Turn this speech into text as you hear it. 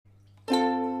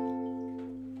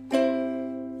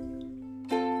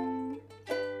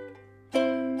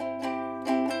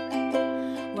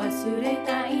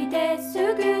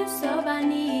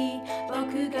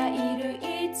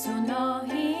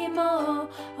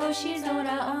星空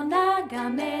を眺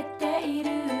めてい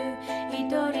る一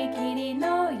人きり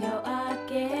の夜明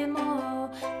け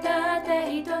もたった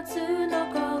一つの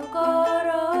心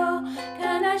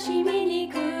悲しみに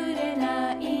くれ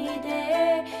ない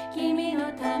で君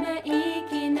のため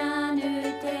息なぬ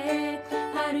て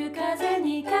春風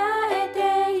に変えて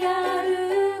や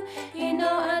る日の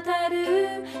当た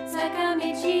る坂道を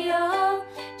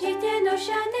自転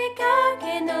車で駆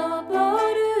け上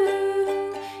る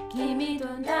君と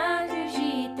なく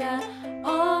した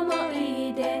思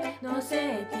い出乗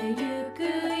せてゆく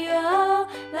よ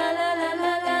ラララ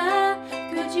ララ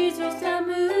口ずさ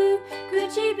む唇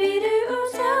を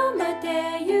染めて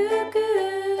ゆく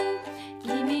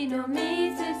君の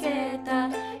見つけた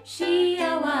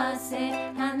幸せ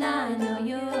花の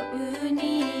よう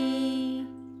に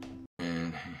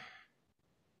And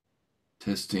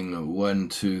testing 1,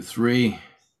 2, 3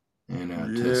 and our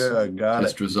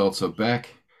test results are back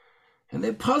and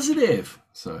they're positive.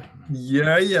 So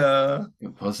yeah. A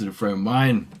positive frame of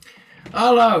mind.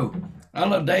 Arlo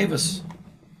Davis.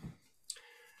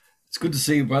 It's good to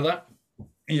see you, brother.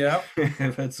 Yeah.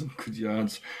 I've had some good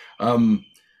yarns.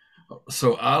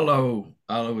 So Arlo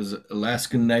is an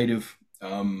Alaskan native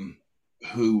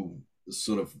who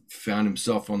sort of found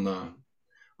himself on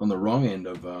the wrong end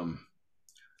of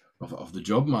the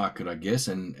job market, I guess,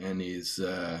 and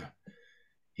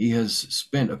he has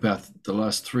spent about the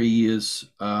last 3 years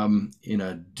in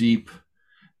a deep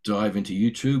dive into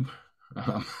YouTube.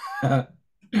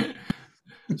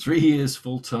 3 years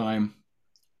full time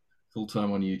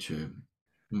on YouTube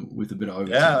with a bit of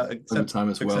overtime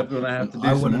as well. Except when I have to do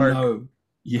I some work.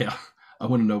 I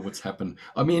want to know what's happened.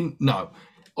 I mean, no.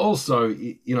 Also,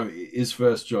 you know, his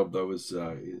first job though was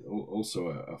also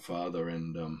a father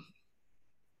and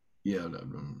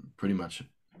pretty much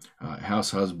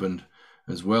house husband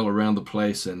as well around the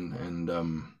place and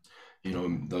you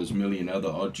know, those million other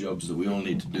odd jobs that we all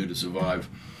need to do to survive.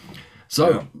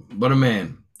 So, but a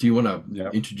man, do you want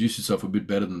to introduce yourself a bit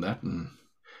better than that and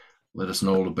let us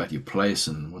know all about your place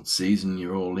and what season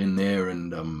you're all in there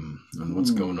and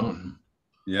what's going on?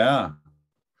 Yeah.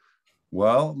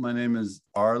 Well, my name is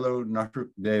Arlo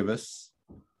Davis.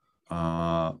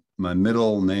 My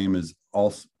middle name is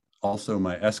also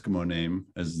my Eskimo name,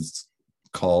 as it's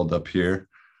called up here.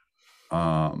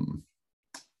 I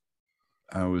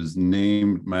was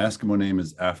named, my Eskimo name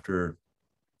is after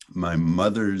my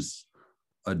mother's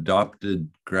adopted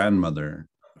grandmother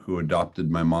who adopted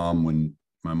my mom when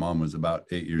my mom was about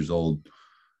 8 years old.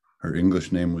 Her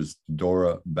English name was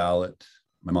Dora Ballett.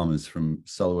 My mom is from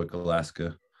Selawik,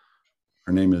 Alaska.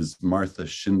 Her name is Martha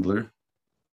Schindler.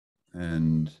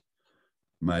 And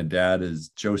my dad is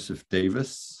Joseph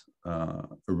Davis.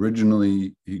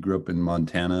 Originally, he grew up in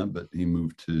Montana, but he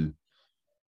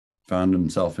found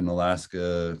himself in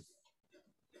Alaska.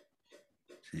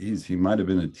 Geez, he might have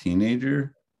been a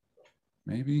teenager,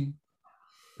 maybe.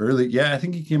 Early, yeah, I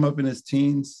think he came up in his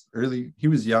teens. Early, he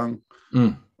was young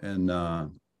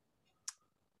and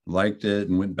liked it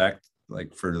and went back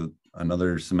like for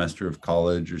another semester of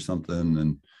college or something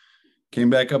and came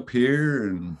back up here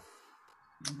and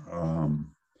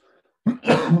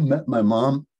met my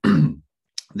mom.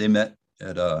 They met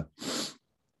at a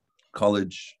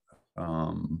college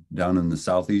down in the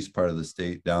southeast part of the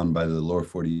state, down by the lower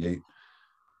 48.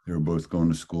 They were both going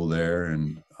to school there.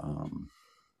 And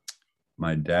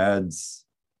my dad's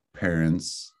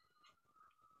parents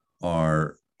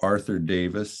are Arthur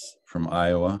Davis from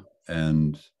Iowa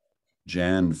and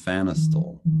Jan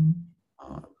Fanistel.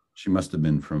 She must have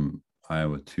been from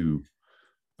Iowa too,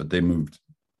 but they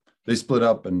split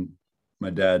up and my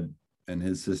dad and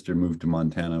his sister moved to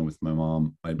Montana with my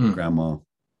mom, my grandma.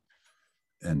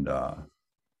 And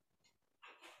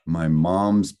my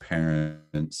mom's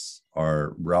parents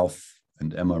are Ralph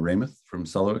and Emma Ramuth from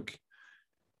Selawik.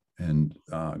 And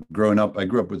growing up, I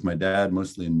grew up with my dad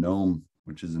mostly in Nome,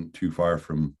 which isn't too far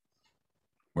from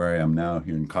where I am now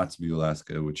here in Kotzebue,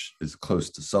 Alaska, which is close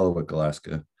to Selawik,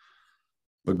 Alaska.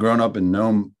 But growing up in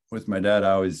Nome with my dad,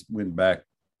 I always went back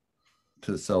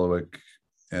to Selawik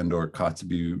and or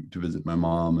Kotzebue to visit my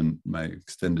mom and my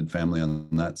extended family on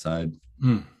that side.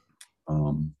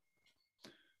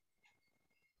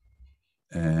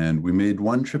 And we made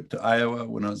one trip to Iowa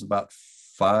when I was about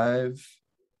 5,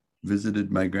 visited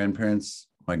my grandparents,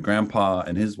 my grandpa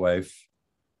and his wife.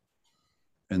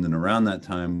 And then around that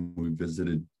time, we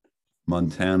visited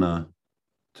Montana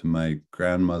to my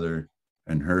grandmother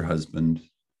and her husband.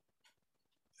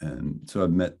 And so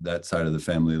I've met that side of the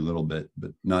family a little bit,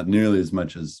 but not nearly as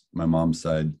much as my mom's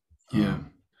side. Yeah.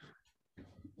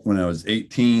 When I was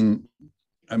 18,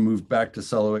 I moved back to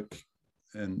Selawik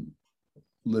and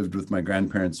lived with my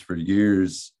grandparents for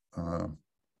years,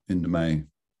 into my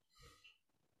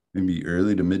maybe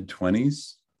early to mid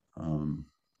 20s. And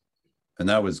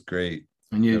that was great.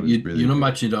 And That was really you're not great.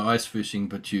 much into ice fishing,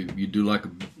 but you do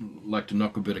like to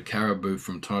knock a bit of caribou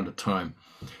from time to time.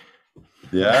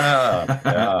 Yeah,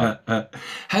 yeah.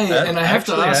 Hey, and I have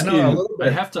to Actually, I ask know a you. little I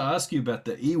bit. have to ask you about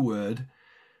the E word,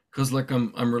 because like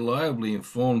I'm reliably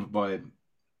informed by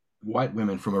white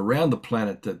women from around the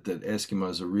planet that Eskimo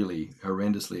is a really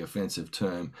horrendously offensive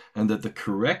term, and that the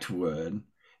correct word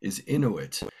is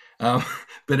Inuit. Um,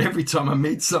 but every time I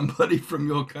meet somebody from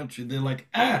your country, they're like,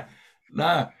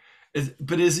 nah.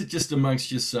 But is it just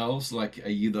amongst yourselves? Like, are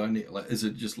you the only? Like, is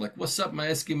it just like, "What's up, my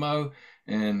Eskimo?"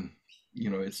 And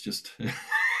it's just.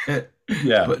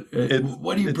 Yeah, But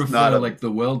what do you it's not prefer, a. like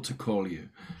the world to call you?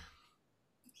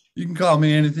 You can call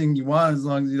me anything you want as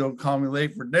long as you don't call me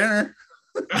late for dinner.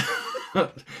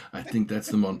 I think that's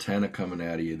the Montana coming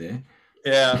out of you there.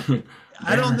 Yeah,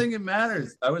 I don't Dinner. think it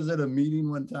matters. I was at a meeting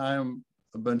one time,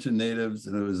 a bunch of natives,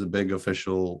 and it was a big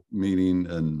official meeting,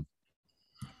 and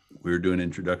we were doing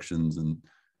introductions, and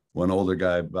one older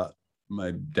guy about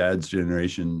my dad's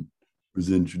generation was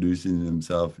introducing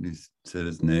himself, and he said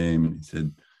his name, and he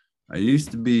said, "I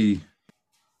used to be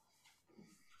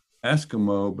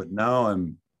Eskimo, but now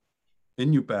I'm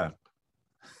Inupiaq."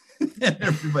 And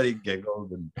everybody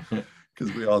giggled, and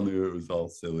because we all knew it was all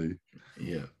silly.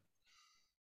 Yeah.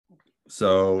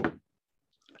 So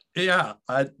yeah,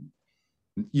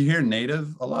 you hear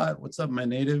native a lot. What's up, my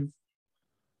native?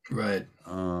 Right.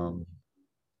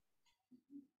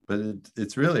 But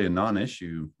it's really a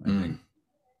non-issue, I think.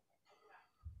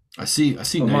 I see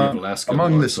Native Alaskan a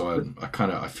among lot, the so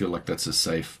I feel like that's a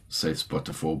safe spot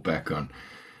to fall back on,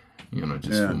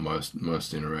 just for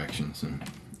most interactions. And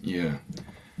yeah,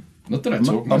 not that I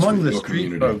talk much among with the your street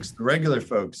community. folks, the regular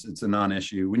folks, it's a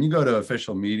non-issue. When you go to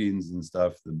official meetings and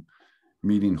stuff, the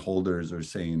meeting holders are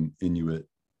saying Inuit.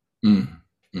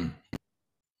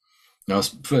 I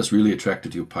was first really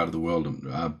attracted to your part of the world,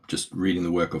 just reading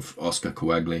the work of Oscar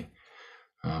Coagli.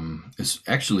 It's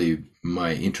actually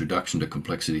my introduction to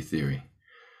complexity theory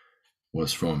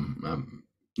was from,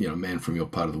 a man from your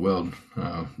part of the world,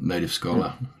 native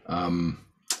scholar,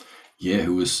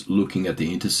 who was looking at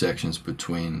the intersections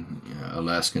between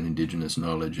Alaskan indigenous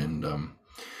knowledge and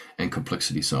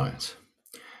complexity science.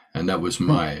 And that was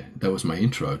my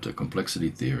intro to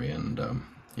complexity theory, and I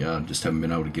just haven't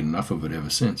been able to get enough of it ever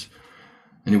since.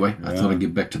 Anyway, I thought I'd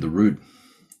get back to the root.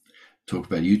 Talk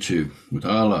about YouTube with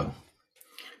Arlo.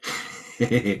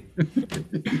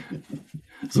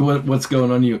 So what's going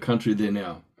on in your country there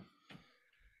now?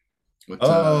 What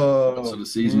sort of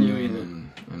season you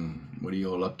in, and what are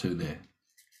you all up to there?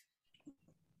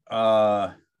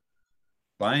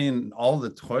 Buying all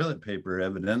the toilet paper,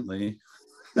 evidently.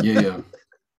 Yeah.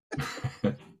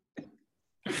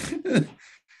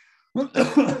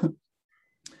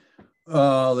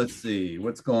 Let's see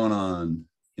what's going on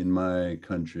in my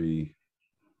country.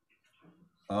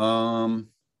 Lots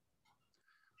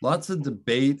of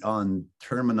debate on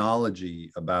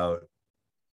terminology about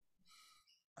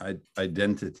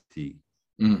identity,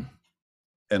 and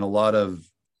a lot of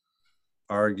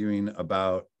arguing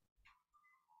about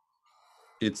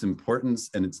its importance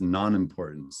and its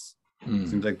non-importance.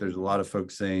 Seems like there's a lot of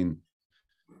folks saying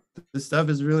this stuff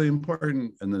is really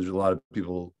important, and there's a lot of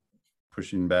people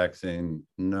pushing back saying,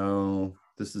 no,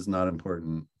 this is not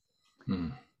important.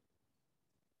 We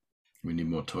need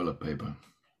more toilet paper.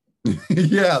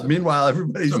 Yeah. Meanwhile,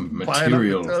 everybody's some buying up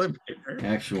the toilet paper.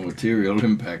 Actual material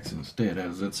impacts instead. How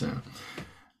does that sound?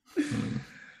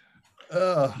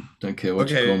 Don't care what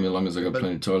you call me, as long as I got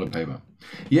plenty of toilet paper.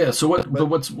 Yeah. So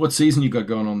what season you got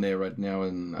going on there right now?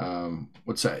 And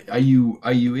are you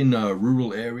in a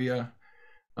rural area,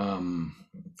 or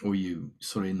are you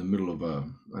sort of in the middle of a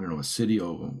city,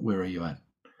 or where are you at?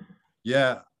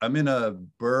 Yeah, I'm in a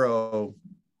borough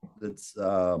that's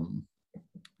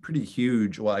pretty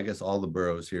huge. Well, I guess all the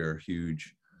boroughs here are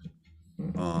huge.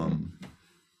 I'm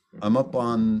up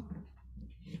on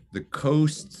the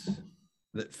coast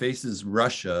that faces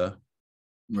Russia.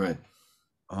 Right.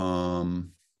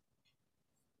 On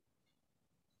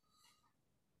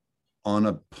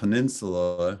a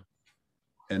peninsula,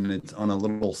 and it's on a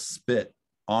little spit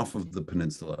off of the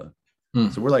peninsula.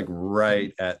 So we're like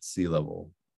right at sea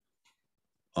level.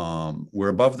 We're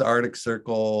above the Arctic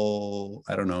Circle,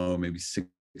 I don't know, maybe 60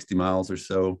 miles or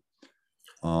so.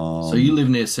 So you live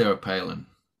near Sarah Palin?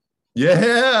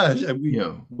 Yeah,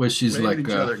 where she's like each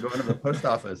other going to the post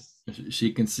office.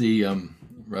 She can see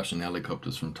Russian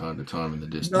helicopters from time to time in the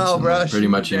distance. No, bro, pretty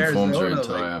much informs her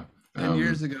entire 10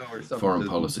 years ago or something. foreign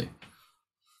policy.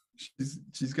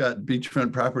 she's got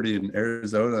beachfront property in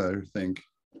Arizona, I think.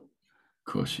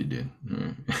 Of course she did.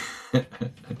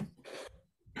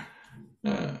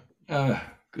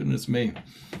 Goodness me.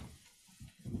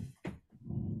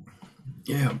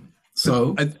 Yeah.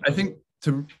 So I think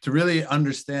to really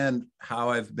understand how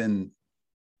I've been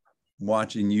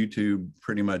watching YouTube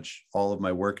pretty much all of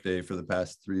my workday for the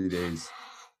past 3 days,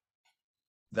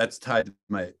 that's tied to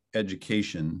my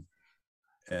education.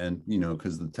 And, you know,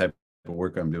 because the type of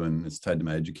work I'm doing is tied to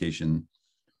my education.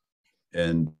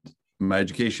 And my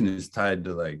education is tied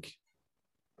to like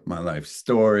my life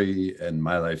story, and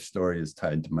my life story is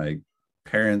tied to my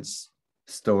parents'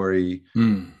 story.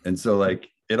 And so like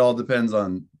it all depends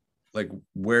on like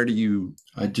where do you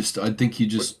I think you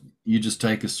just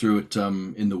take us through it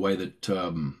in the way that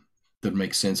that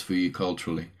makes sense for you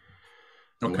culturally.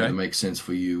 The way that makes sense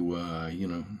for you, you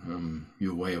know,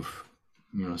 your way of,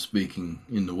 you know, speaking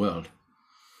in the world.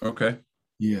 Okay.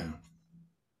 Yeah.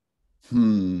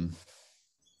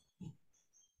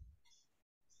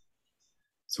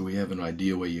 So we have an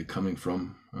idea where you're coming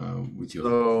from with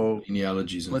your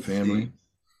genealogies and family. See.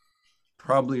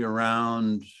 Probably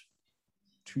around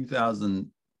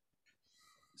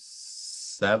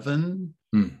 2007.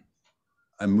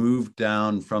 I moved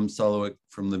down from Sullivan,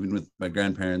 from living with my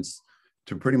grandparents,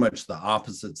 to pretty much the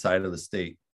opposite side of the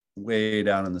state, way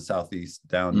down in the southeast,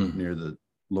 down near the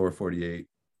lower 48,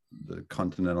 the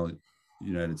continental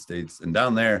United States. And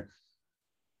down there,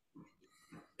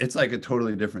 it's like a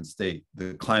totally different state.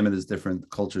 The climate is different, the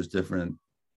culture is different,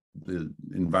 the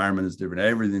environment is different,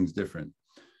 everything's different.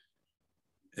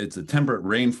 It's a temperate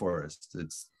rainforest.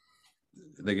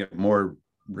 They get more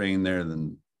rain there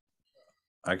than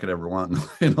I could ever want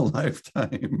in a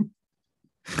lifetime.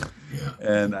 Yeah.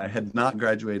 And I had not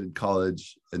graduated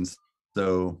college, and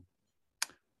so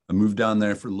I moved down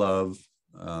there for love.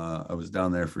 I was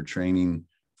down there for training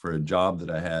for a job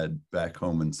that I had back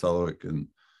home in Sullivan, and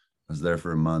I was there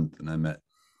for a month, and I met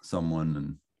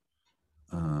someone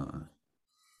and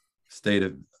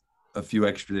stayed a few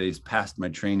extra days past my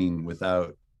training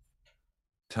without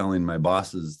telling my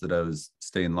bosses that I was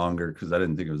staying longer, because I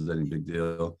didn't think it was any big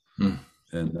deal.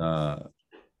 And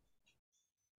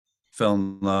fell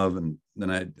in love, and then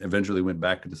I eventually went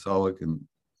back to Sullivan, and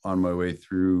on my way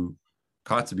through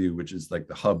Kotzebue, which is like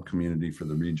the hub community for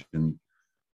the region.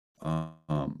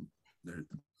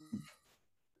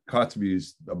 Kotzebue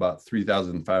is about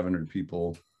 3,500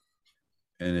 people,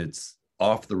 and it's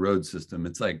off the road system.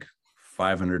 It's like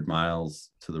 500 miles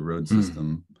to the road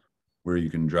system, where you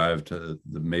can drive to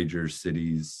the major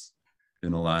cities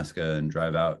in Alaska and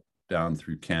drive out down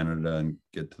through Canada and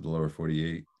get to the lower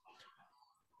 48.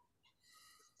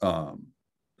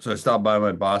 So I stopped by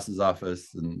my boss's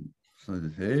office and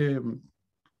said, "Hey, I'm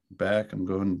back. I'm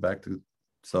going back to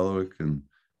Sullivan." And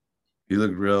he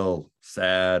looked real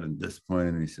sad and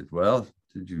disappointed. And he said, "Well,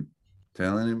 did you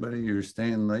tell anybody you were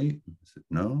staying late?" I said,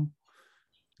 "No."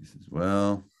 He says,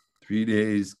 "Well, 3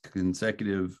 days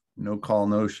consecutive, no call,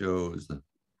 no show is the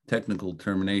technical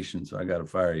termination. So I got to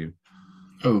fire you."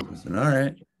 Oh. I said, "All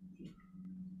right."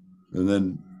 And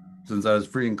then since I was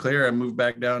free and clear, I moved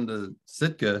back down to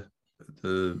Sitka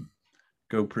to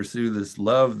go pursue this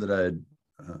love that I had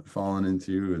fallen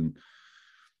into. And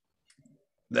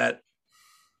that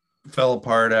fell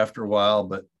apart after a while.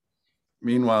 But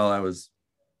meanwhile,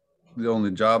 the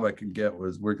only job I could get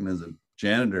was working as a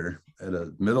janitor at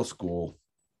a middle school.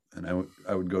 And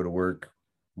I would go to work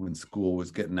when school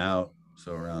was getting out.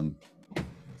 So around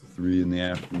 3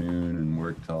 p.m. and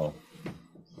work till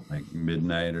like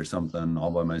midnight or something,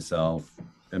 all by myself,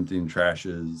 emptying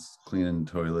trashes, cleaning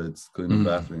toilets, cleaning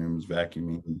bathrooms,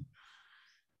 vacuuming.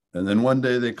 And then one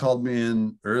day they called me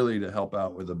in early to help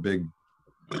out with a big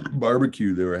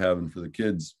barbecue they were having for the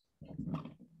kids.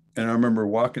 And I remember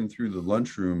walking through the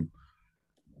lunchroom,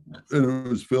 and it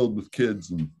was filled with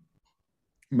kids. And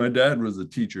my dad was a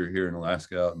teacher here in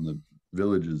Alaska, out in the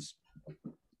villages.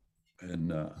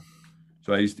 And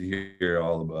so I used to hear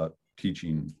all about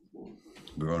teaching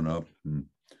growing up. And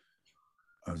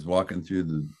I was walking through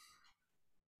the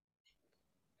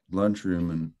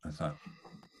lunchroom, and I thought,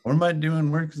 what am I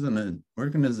doing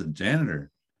working as a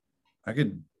janitor? I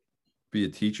could be a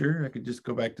teacher. I could just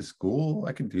go back to school.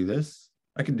 I could do this.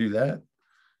 I could do that.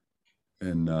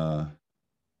 And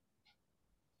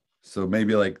so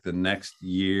maybe like the next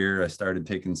year, I started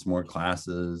taking some more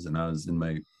classes, and I was in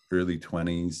my early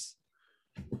 20s.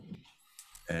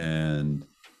 And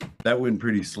that went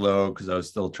pretty slow because I was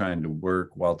still trying to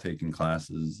work while taking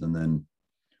classes. And then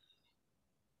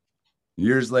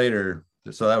years later,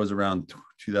 so that was around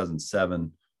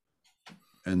 2007.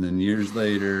 And then years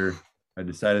later, I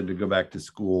decided to go back to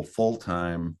school full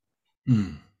time.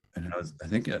 and I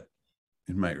think in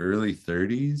my early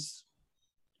 30s.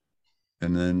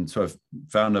 And then, so I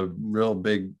found a real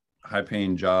big, high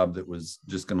paying job that was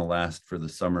just going to last for the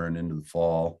summer and into the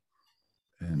fall.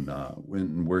 And went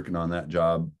and working on that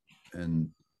job and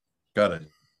got a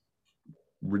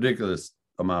ridiculous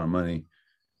amount of money.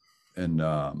 And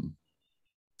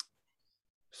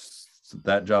so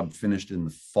that job finished in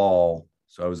the fall.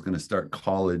 So I was going to start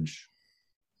college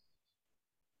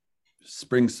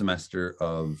spring semester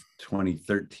of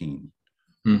 2013.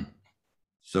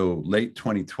 So late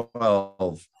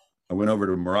 2012, I went over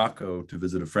to Morocco to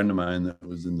visit a friend of mine that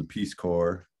was in the Peace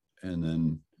Corps, and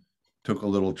then took a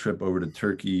little trip over to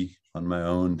Turkey on my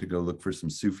own to go look for some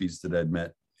Sufis that I'd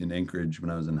met in Anchorage when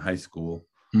I was in high school.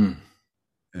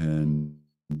 And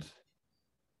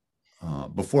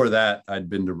before that, I'd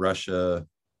been to Russia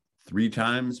 3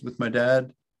 times with my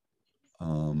dad,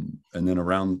 and then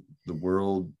around the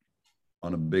world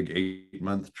on a big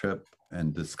 8-month trip,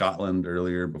 and to Scotland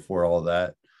earlier before all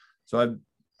that. So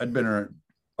I'd been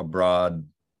abroad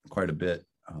quite a bit,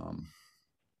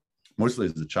 mostly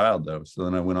as a child though. So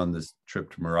then I went on this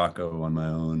trip to Morocco on my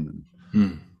own.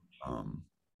 And,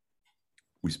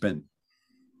 we spent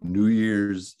New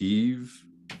Year's Eve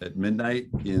at midnight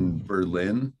in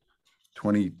Berlin,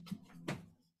 New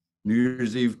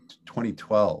Year's Eve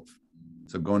 2012.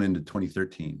 So going into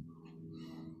 2013.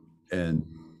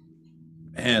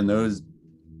 And those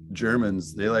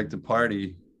Germans, they like to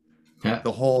party.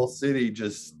 The whole city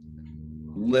just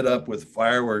lit up with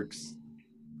fireworks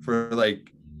for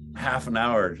like half an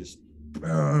hour, just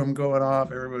boom, going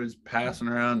off. Everybody's passing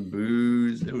around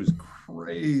booze. It was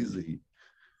crazy.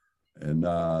 And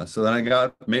so then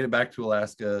I made it back to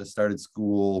Alaska, started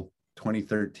school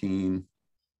 2013,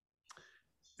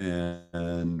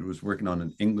 and was working on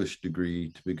an English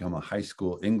degree to become a high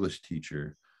school English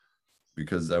teacher,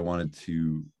 because I wanted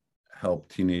to help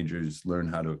teenagers learn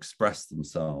how to express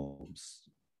themselves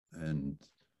and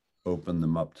open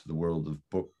them up to the world of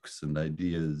books and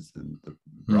ideas and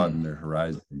broaden their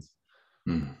horizons.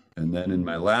 And then in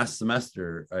my last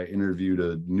semester, I interviewed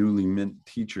a newly mint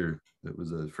teacher that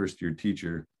was a first-year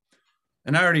teacher.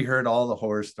 And I already heard all the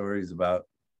horror stories about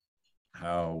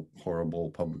how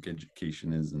horrible public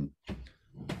education is. And I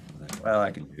was like, well,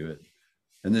 I can do it.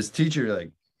 And this teacher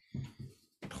like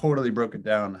totally broke it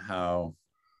down, how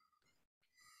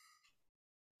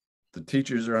the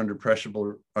teachers are under pressure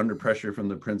from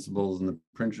the principals, and the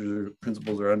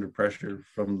principals are under pressure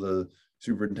from the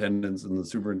superintendents, and the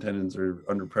superintendents are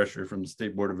under pressure from the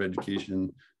State Board of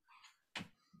Education.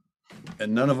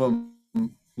 And none of them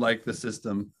like the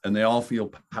system, and they all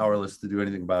feel powerless to do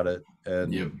anything about it.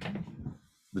 And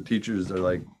the teachers are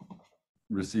like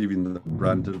receiving the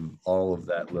brunt of all of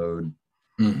that load.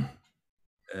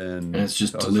 And it's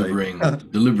just delivering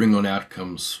on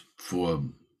outcomes for,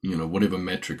 whatever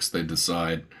metrics they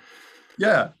decide.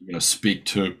 Speak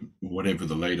to whatever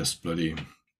the latest bloody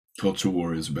culture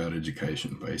war is about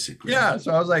education, basically.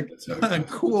 So I was like,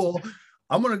 cool,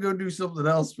 I'm gonna go do something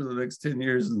else for the next 10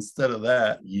 years instead of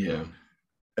that.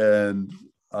 And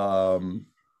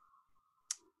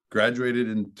graduated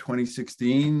in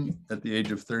 2016 at the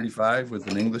age of 35 with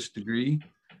an English degree,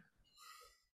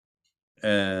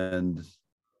 and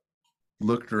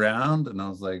looked around and I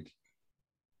was like,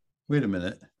 wait a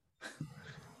minute,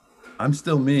 I'm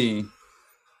still me.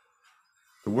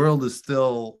 The world is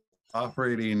still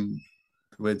operating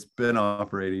the way it's been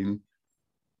operating.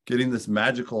 Getting this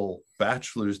magical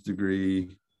bachelor's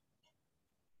degree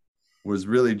was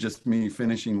really just me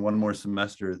finishing one more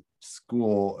semester at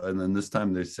school. And then this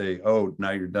time they say, oh, now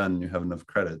you're done. You have enough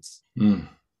credits. And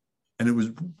it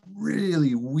was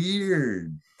really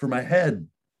weird for my head.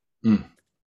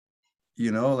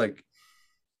 Like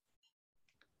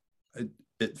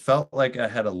it felt like I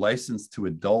had a license to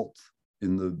adult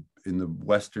in the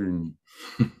Western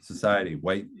society,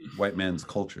 white man's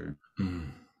culture.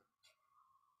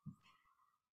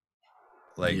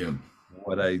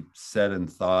 What I said and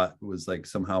thought was like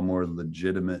somehow more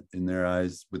legitimate in their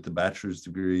eyes with the bachelor's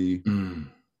degree.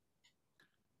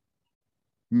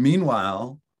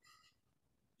 Meanwhile,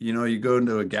 you go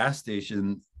into a gas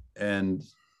station and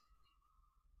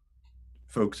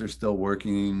folks are still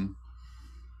working.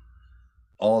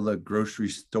 All the grocery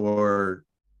store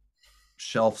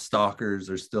shelf stockers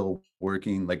are still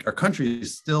working. Like, our country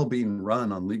is still being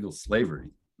run on legal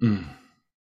slavery.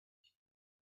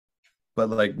 But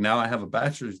like, now I have a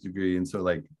bachelor's degree, and so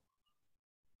like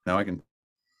now I can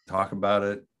talk about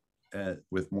it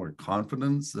with more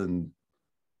confidence and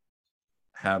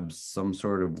have some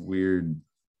sort of weird,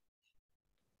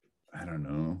 I don't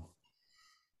know,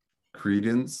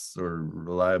 credence or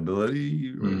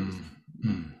reliability or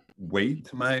weight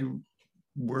to my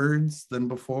words than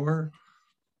before.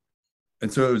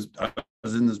 And so I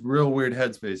was in this real weird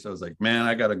headspace. I was like, man,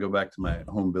 I got to go back to my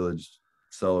home village,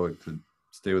 Selawik, to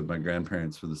stay with my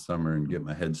grandparents for the summer and get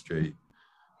my head straight.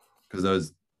 Because I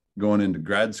was going into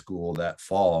grad school that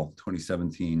fall,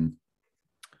 2017,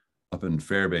 up in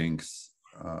Fairbanks,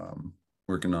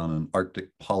 working on an Arctic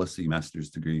policy master's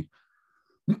degree.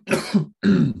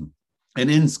 And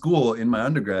in school, in my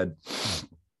undergrad,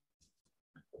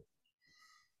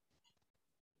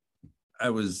 I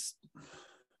was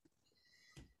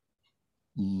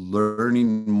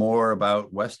learning more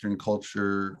about Western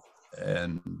culture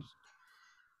and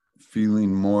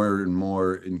feeling more and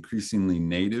more increasingly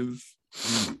native,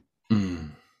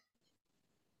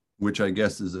 which I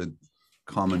guess is a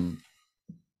common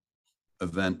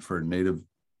event for Native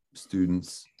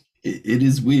students. It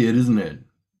is weird, isn't it?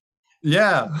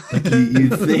 Yeah. Like you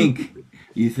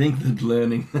think that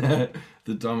learning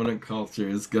the dominant culture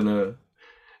is gonna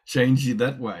change you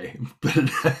that way, but it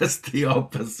has the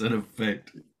opposite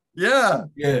effect. Yeah.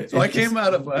 Yeah. So I came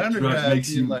out of my undergrad.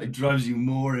 It drives you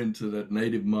more into that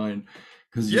native mind.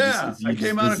 Because I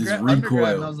came out of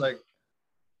undergrad and I was like,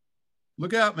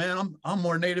 look out, man, I'm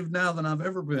more native now than I've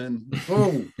ever been.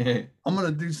 Oh, I'm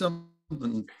gonna do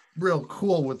something real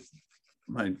cool with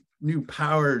my new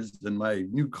powers and my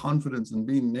new confidence in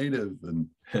being native. And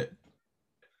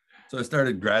so I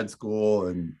started grad school,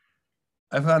 and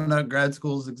I found out grad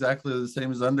school is exactly the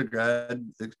same as undergrad.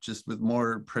 It's just with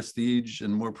more prestige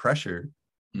and more pressure.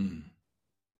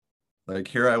 Like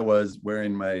here I was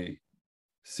wearing my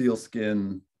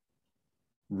sealskin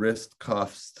wrist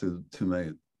cuffs to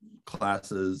my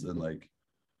classes and like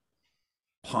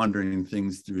pondering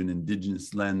things through an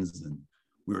indigenous lens. And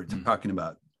we were talking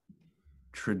about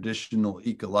traditional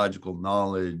ecological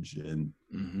knowledge and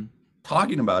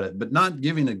talking about it, but not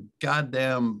giving a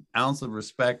goddamn ounce of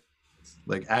respect,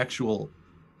 like actual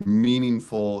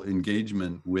meaningful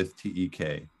engagement with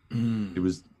TEK. It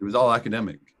was all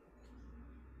academic.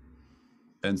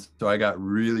 And so I got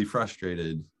really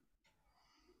frustrated.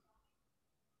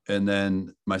 And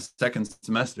then my second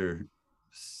semester,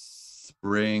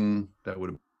 that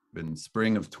would have been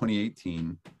spring of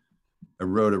 2018, I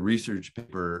wrote a research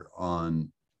paper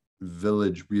on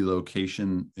village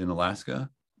relocation in Alaska,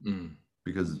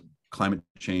 because climate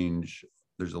change,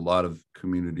 there's a lot of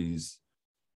communities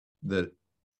that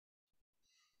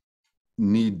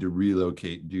need to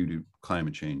relocate due to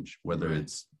climate change, whether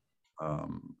it's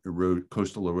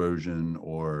coastal erosion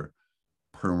or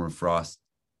permafrost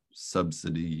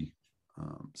subsiding,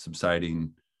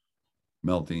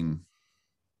 melting.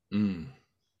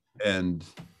 And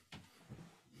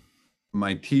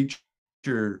my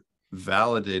teacher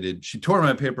validated, she tore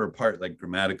my paper apart like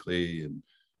grammatically, and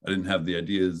I didn't have the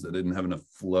ideas, I didn't have enough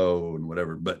flow and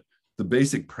whatever, but the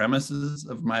basic premises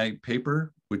of my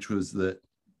paper, which was that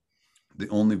the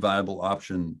only viable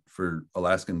option for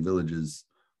Alaskan villages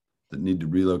that need to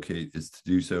relocate is to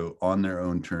do so on their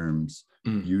own terms,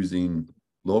 using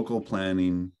local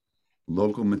planning,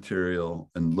 local material,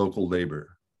 and local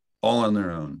labor, all on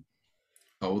their own.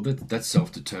 Oh, that's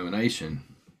self-determination.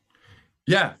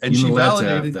 Yeah, and she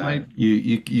validated my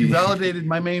you validated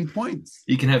my main points.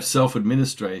 You can have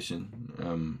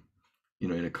self-administration.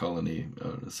 In a colony,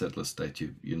 a settler state,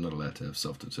 you're not allowed to have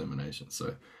self-determination.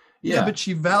 So, yeah, but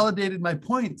she validated my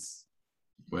points.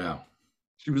 Wow.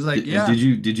 She was like,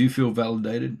 Did you feel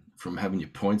validated from having your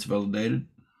points validated?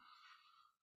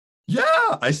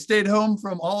 Yeah, I stayed home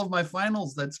from all of my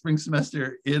finals that spring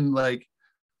semester in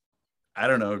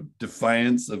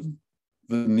defiance of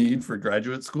the need for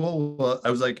graduate school. Well,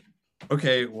 I was like,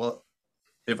 okay, well,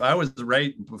 if I was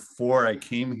right before I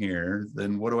came here,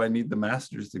 then what do I need the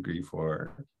master's degree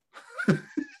for?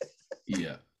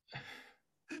 Yeah.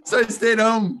 So I stayed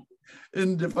home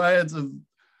in defiance of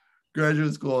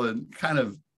graduate school and kind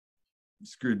of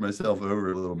screwed myself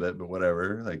over a little bit, but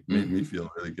whatever, made me feel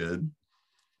really good.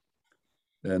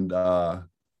 And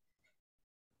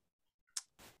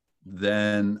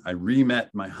then I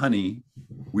re-met my honey.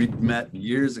 We'd met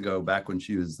years ago, back when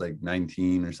she was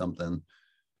 19 or something.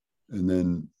 And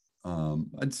then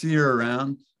I'd see her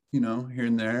around, here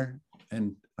and there.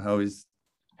 And I always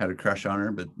had a crush on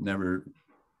her, but we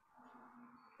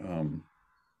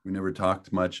never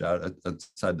talked much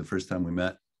outside the first time we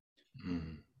met.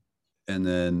 And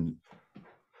then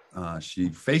she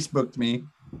Facebooked me.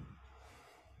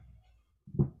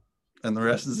 And the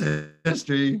rest is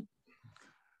history.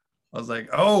 I was like,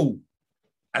 oh,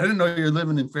 I didn't know you were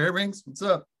living in Fairbanks. What's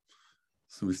up?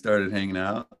 So we started hanging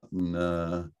out, and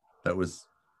that was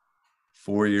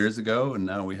 4 years ago. And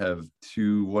now we have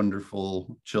two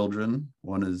wonderful children.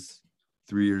 One is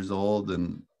 3 years old,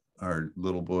 and our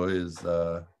little boy is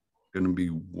going to be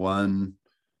 1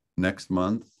 next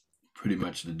month. Pretty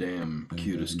much the damn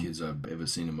cutest And kids I've ever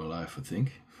seen in my life, I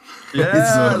think. yeah,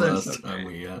 It's the they're last so time great.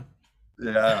 we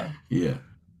Yeah. yeah.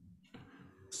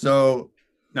 So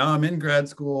now I'm in grad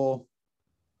school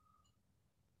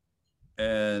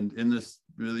and in this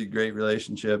really great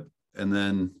relationship. And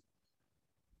then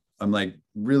I'm like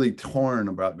really torn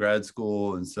about grad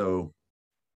school. And so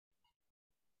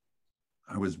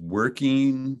I was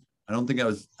working. I think I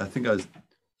was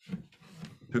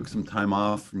took some time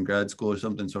off from grad school or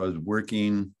something. So I was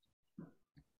working.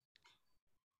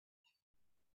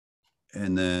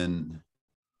 And then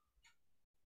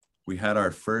we had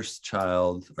our first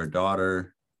child, our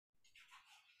daughter,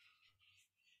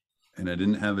 and I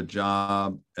didn't have a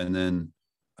job. And then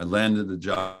I landed a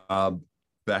job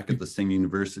back at the same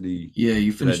university. Yeah,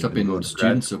 you that finished I'd up been in going to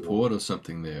student grad school. support or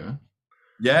something there.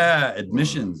 Yeah,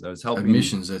 admissions. I was helping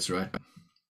Admissions, that's right.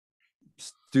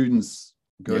 students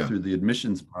go Yeah. through the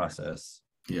admissions process.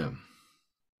 Yeah.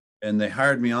 And they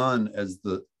hired me on as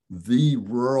the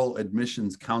rural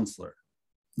admissions counselor.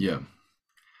 Yeah.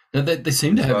 Now, they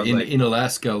seem to So have I was like, in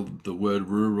Alaska, the word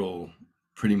rural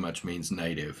pretty much means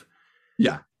native.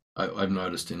 yeah, I've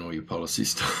noticed in all your policy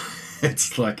stuff,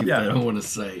 it's like if Yeah. they don't want to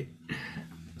say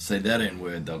that N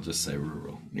word, they'll just say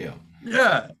rural. Yeah.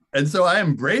 yeah. And so I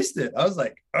embraced it. I was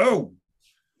like, oh,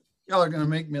 y'all are going to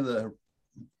make me the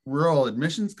rural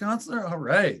admissions counselor? All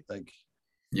right. Like,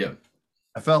 Yeah.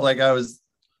 I felt like I was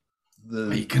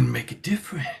You can make a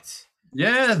difference.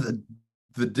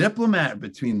 the diplomat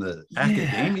between the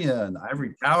academia and the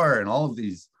ivory tower and all of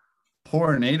these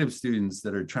poor native students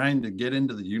that are trying to get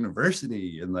into the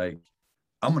university. And like,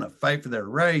 I'm going to fight for their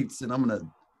rights and I'm going to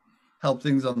help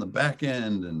things on the back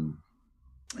end and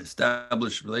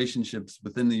establish relationships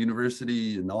within the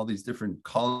university and all these different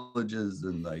colleges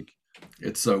and like,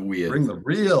 It's so weird. bring the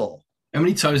real. How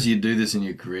many times do you do this in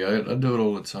your career? I do it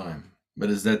all the time. But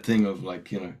it's that thing of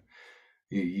like,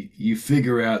 you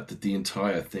figure out that the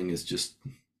entire thing is just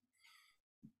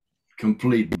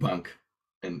complete bunk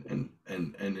and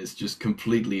it's just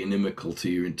completely inimical to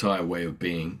your entire way of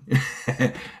being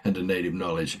and to native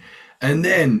knowledge. And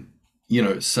then,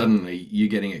 suddenly you're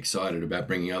getting excited about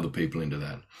bringing other people into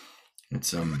that.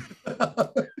 It's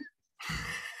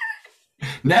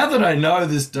now that I know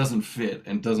this doesn't fit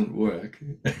and doesn't work,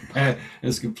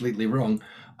 it's completely wrong,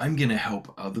 I'm going to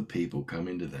help other people come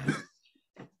into that.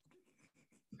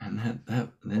 And that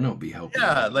then I'll be helping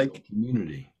the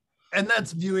community. And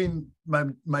that's viewing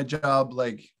my job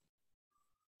like,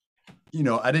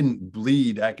 I didn't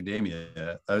bleed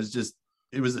academia.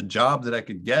 It was a job that I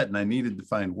could get and I needed to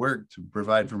find work to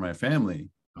provide for my family.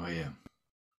 Oh, yeah.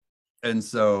 And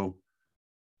so,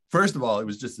 first of all, it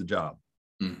was just a job.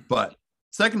 But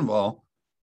second of all,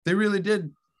 I really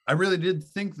did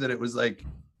think that it was like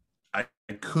I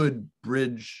could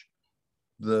bridge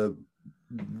the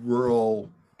rural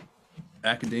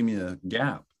academia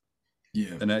gap.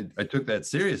 Yeah. And I took that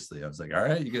seriously. I was like, all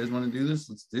right, you guys want to do this?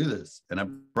 Let's do this. And I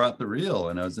brought the real.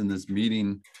 And I was in this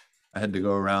meeting. I had to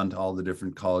go around to all the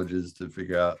different colleges to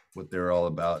figure out what they were all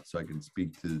about so I could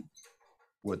speak to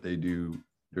what they do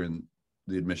during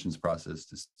the admissions process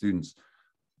to students.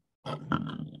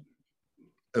 And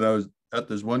I was at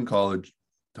this one college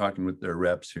talking with their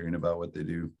reps, hearing about what they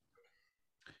do.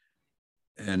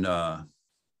 And I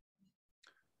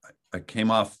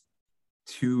came off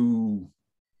too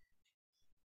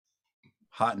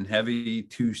hot and heavy,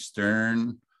 too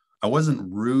stern. I wasn't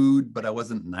rude, but I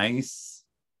wasn't nice.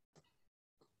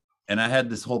 And I had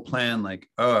this whole plan like,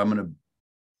 oh, I'm going to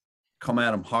come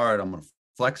at them hard. I'm going to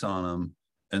flex on them.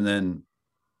 And then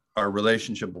our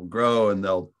relationship will grow and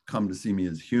they'll come to see me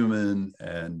as human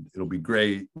and it'll be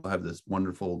great. We'll have this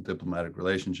wonderful diplomatic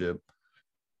relationship.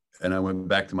 And I went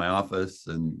back to my office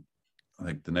and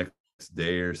like the next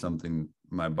day or something,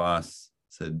 my boss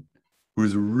said, who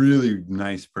was a really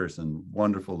nice person,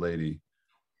 wonderful lady,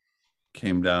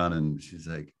 came down and she's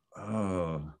like,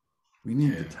 oh, we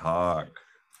need to talk.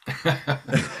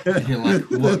 You're like,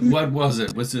 what was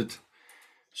it? Was it,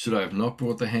 should I have not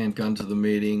brought the handgun to the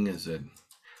meeting? Is it?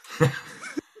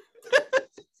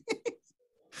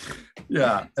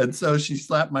 Yeah. And so she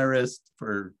slapped my wrist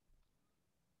for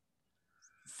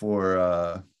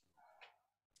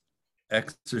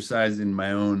exercising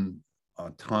my own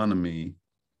autonomy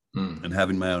and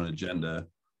having my own agenda.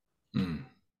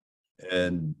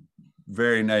 And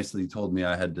very nicely told me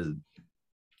I had to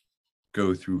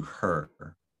go through her.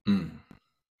 And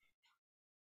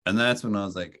that's when I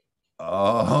was like,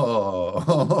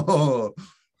 oh,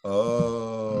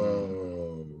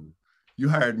 you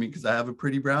hired me because I have a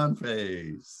pretty brown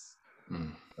face.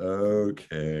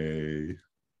 Okay.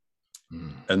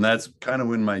 And that's kind of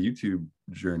when my YouTube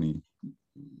journey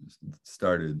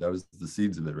started. That was the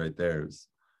seeds of it right there. It was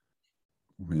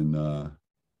when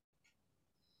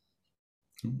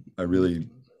I really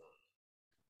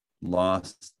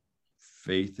lost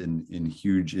faith in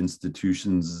huge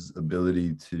institutions'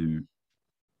 ability to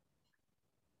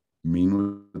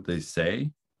mean what they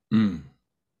say.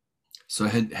 So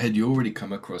had you already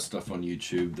come across stuff on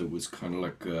YouTube that was kind of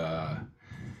like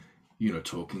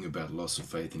talking about loss of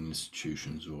faith in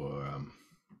institutions, or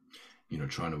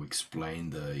trying to explain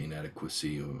the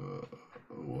inadequacy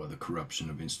or the corruption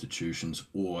of institutions,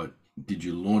 or did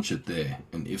you launch it there?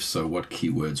 And if so, what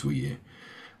keywords were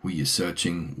you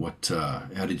searching?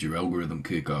 How did your algorithm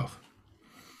kick off?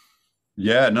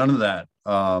 Yeah, none of that.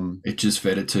 It just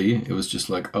fed it to you. It was just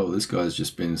like, oh, this guy's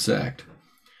just been sacked,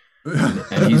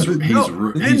 and he's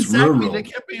rural. They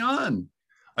kept me on.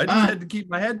 I just had to keep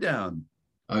my head down.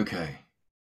 Okay.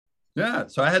 Yeah,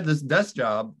 so I had this desk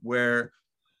job where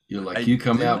you're like, you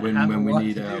come out when we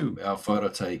need our photo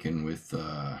taken with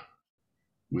a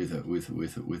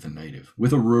native,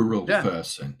 with a rural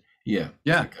person. Yeah.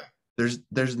 Okay.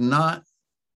 There's not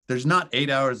 8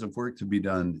 hours of work to be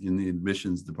done in the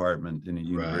admissions department in a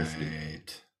university.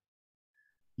 Right.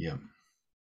 Yeah.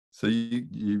 So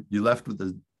you left with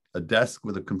a desk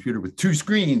with a computer with 2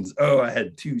 screens. Oh, I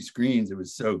had 2 screens. It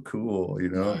was so cool,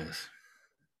 Nice.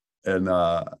 And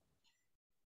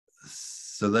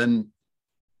so then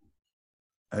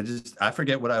I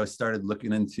forget what I started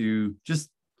looking into,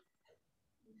 just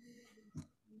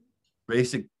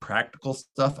basic practical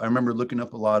stuff. I remember looking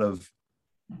up a lot of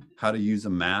how to use a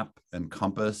map and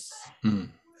compass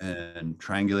and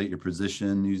triangulate your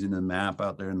position using a map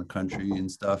out there in the country and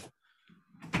stuff,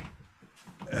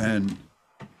 and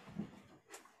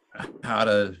how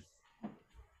to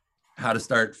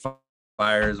start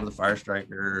fires with a fire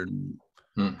striker, and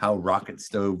how rocket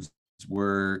stoves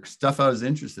work, stuff I was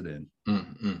interested in.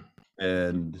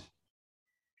 And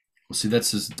well, see,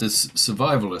 that's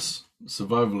survivalist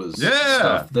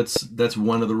stuff. That's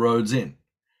one of the roads in.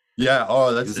 Yeah.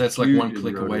 Oh, that's like one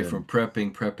click away from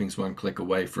prepping. Prepping's one click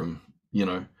away from,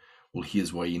 well,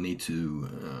 here's why you need to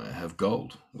have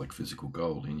gold, like physical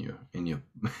gold in your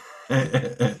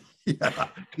yeah,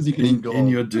 because you can eat gold in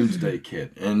your doomsday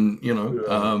kit. And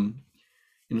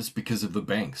it's because of the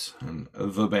banks and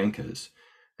the bankers.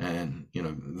 And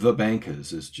the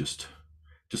bankers is just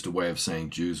a way of saying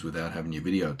Jews without having your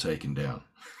video taken down.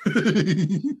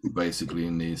 Basically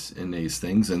in these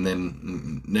things. And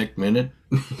then next minute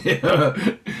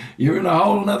you're in a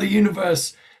whole another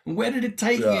universe. Where did it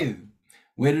take you?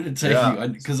 Where did it take you?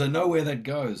 Because I know where that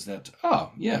goes. That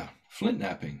flint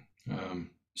napping,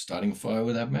 starting a fire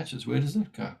without matches. Where does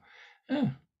that go?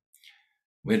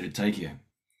 Where did it take you?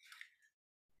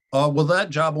 Well, that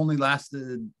job only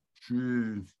lasted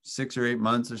 6 or 8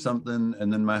 months or something,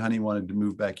 and then my honey wanted to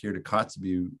move back here to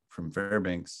Kotzebue from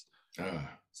Fairbanks.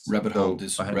 Rabbit hole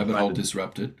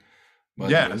disrupted.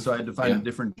 So I had to find a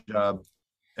different job,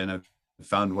 and I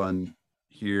found one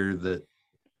here that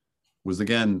was,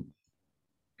 again,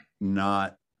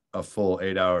 not a full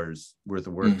 8 hours worth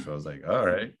of work. So I was like, all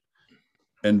right.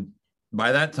 And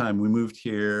by that time, we moved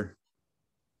here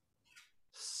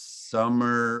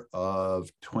summer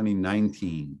of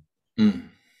 2019.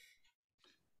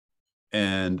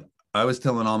 And I was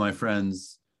telling all my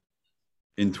friends,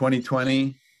 in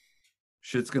 2020,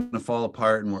 shit's going to fall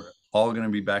apart and we're all going to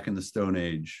be back in the Stone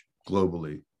Age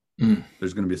globally.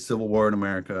 There's going to be a civil war in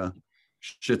America.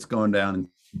 Shit's going down in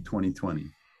 2020.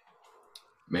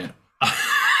 Man.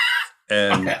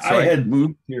 And so I had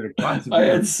moved here to Kotzebue. I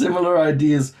had similar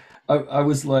ideas. I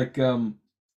was like,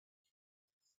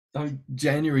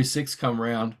 January 6th come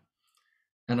around,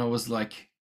 and I was like,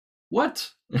 what?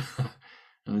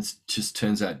 And it just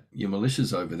turns out your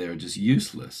militias over there are just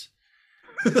useless.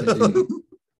 It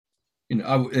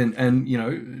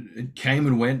came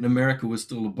and went, and America was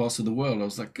still the boss of the world. I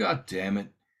was like, God damn it.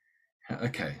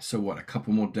 Okay, so what? A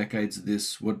couple more decades of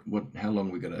this? What? How long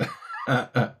are we gonna?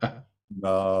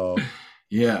 No.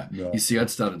 Yeah. No. You see, I'd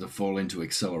started to fall into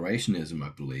accelerationism, I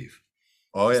believe.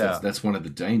 Oh yeah. That's one of the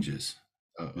dangers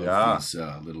of these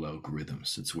little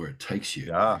algorithms. It's where it takes you.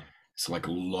 Yeah. It's like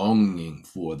longing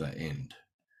for the end.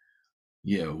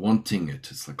 Yeah, wanting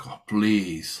it. It's like, oh,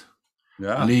 please.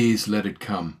 Yeah. Please let it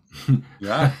come.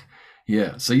 Yeah.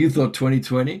 Yeah. So you thought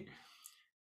 2020?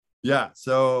 Yeah.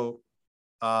 So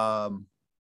when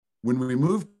we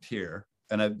moved here,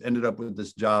 and I ended up with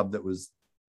this job that was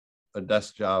a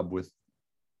desk job with,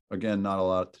 again, not a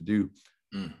lot to do.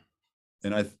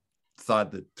 And I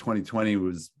thought that 2020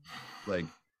 was like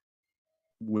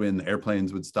when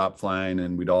airplanes would stop flying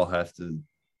and we'd all have to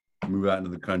move out into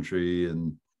the country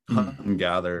and hunt and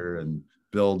gather and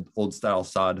build old style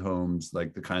sod homes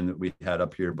like the kind that we had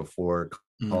up here before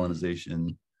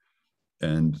colonization,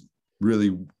 and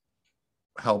really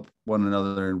help one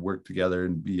another and work together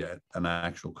and be an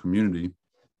actual community.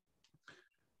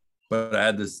 But I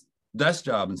had this desk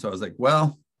job, and so I was like,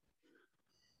 well,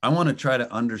 I want to try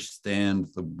to understand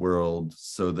the world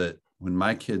so that when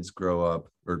my kids grow up,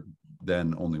 or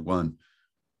then only one,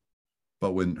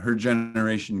 but when her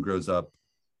generation grows up,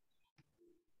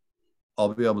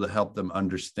 I'll be able to help them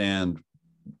understand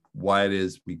why it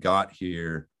is we got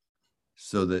here,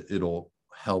 so that it'll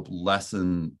help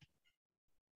lessen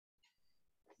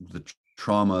the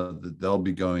trauma that they'll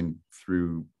be going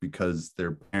through because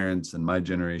their parents and my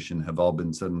generation have all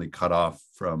been suddenly cut off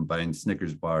from buying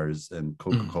Snickers bars and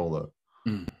Coca-Cola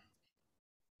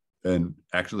and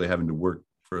actually having to work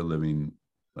for a living,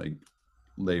 like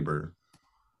labor.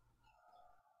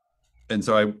 And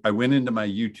so I went into my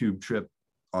YouTube trip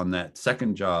on that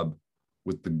second job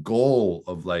with the goal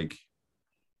of like,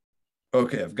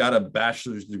 okay, I've got a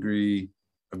bachelor's degree.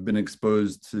 I've been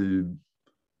exposed to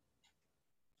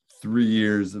 3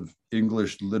 years of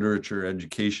English literature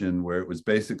education where it was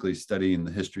basically studying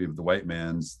the history of the white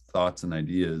man's thoughts and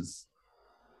ideas.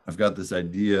 I've got this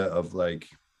idea of like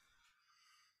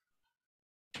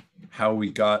how we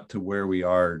got to where we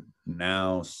are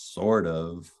now, sort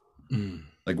of.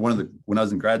 Like when I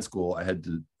was in grad school,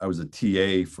 I was a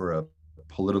TA for a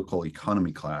political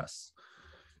economy class.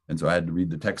 And so I had to read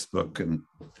the textbook and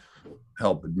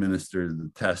help administer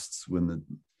the tests when the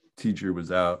teacher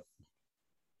was out.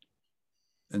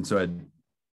 And so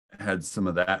I had some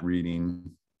of that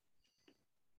reading.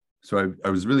 So I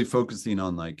was really focusing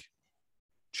on like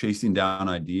chasing down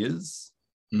ideas.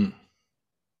 And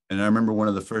I remember one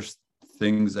of the first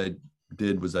things I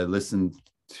did was I listened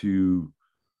to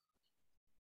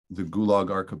the Gulag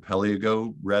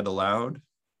Archipelago read aloud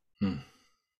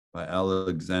by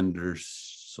Alexander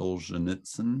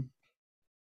Solzhenitsyn.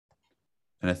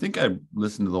 And I think I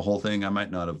listened to the whole thing. I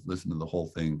might not have listened to the whole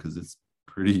thing because it's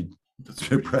pretty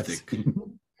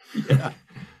depressing. Yeah.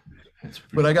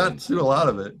 But I got through a lot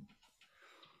of it.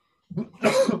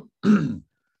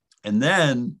 And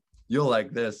then you'll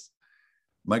like this.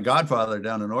 My godfather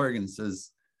down in Oregon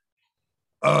says,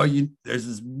 oh, there's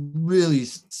this really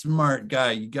smart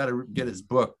guy. You got to get his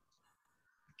book,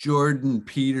 Jordan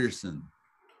Peterson.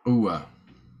 Ooh.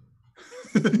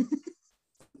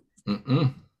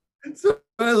 So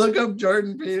I look up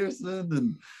Jordan Peterson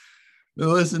and I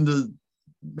listen to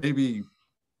maybe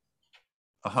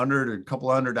 100 or a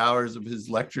couple hundred hours of his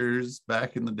lectures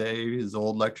back in the day, his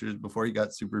old lectures before he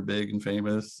got super big and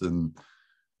famous, and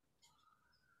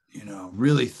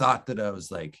really thought that I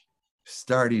was like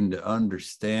starting to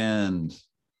understand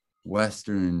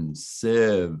Western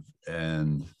Civ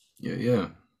and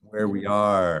where we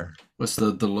are. What's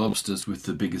the lobsters with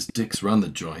the biggest dicks run the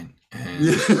joint, and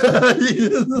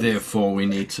therefore we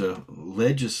need to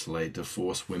legislate to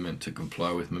force women to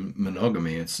comply with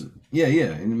monogamy. It's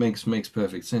it makes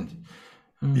perfect sense.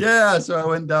 So I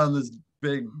went down this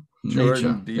big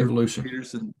Jordan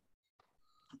Peterson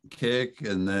kick,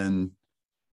 and then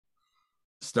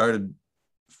started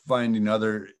finding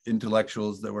other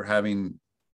intellectuals that were having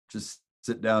just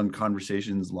sit down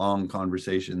conversations, long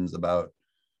conversations about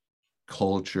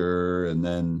culture. And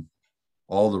then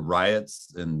all the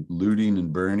riots and looting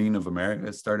and burning of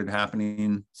America started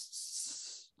happening.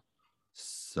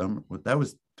 That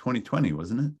was 2020,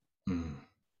 wasn't it? I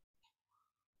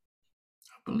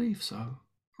believe so.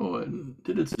 Or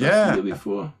did it start the year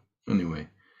before? Anyway,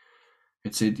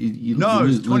 it said it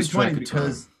was 2020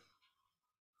 because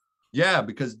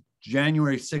because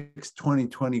January 6,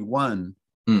 2021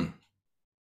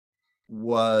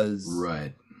 was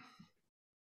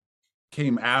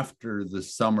came after the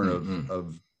summer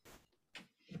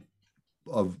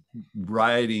of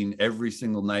rioting every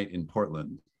single night in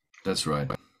Portland. That's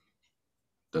right.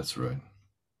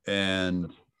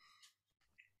 And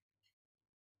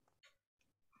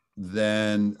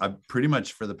then I pretty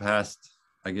much for the past,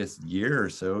 I guess, year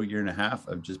and a half,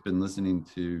 I've just been listening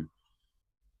to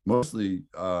mostly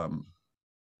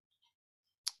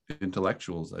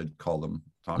intellectuals, I'd call them,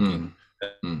 talking.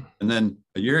 And then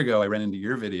a year ago, I ran into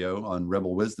your video on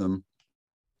Rebel Wisdom,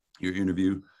 your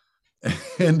interview,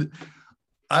 and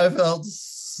I felt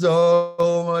so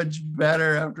much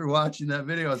better after watching that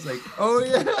video. I was like, oh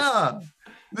yeah,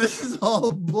 this is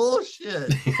all bullshit.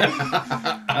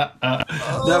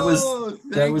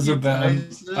 that was about,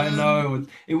 I know,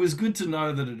 it was good to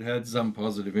know that it had some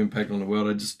positive impact on the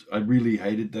world. I really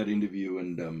hated that interview,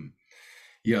 and I'm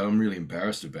really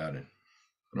embarrassed about it.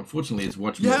 But unfortunately, it's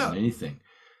watched more than anything.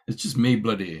 It's just me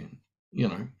bloody,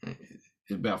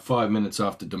 about 5 minutes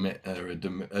after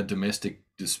a domestic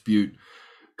dispute,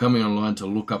 coming online to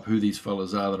look up who these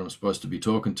fellas are that I'm supposed to be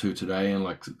talking to today,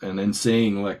 and then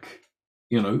seeing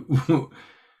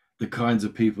the kinds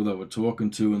of people that we're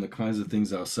talking to and the kinds of things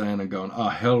they were saying and going, oh,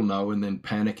 hell no, and then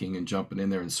panicking and jumping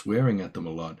in there and swearing at them a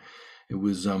lot. It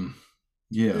was,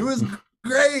 yeah. It was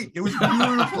great. It was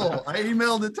beautiful. I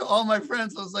emailed it to all my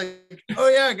friends. I was like, oh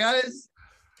yeah, guys,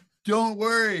 don't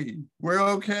worry. We're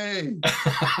okay.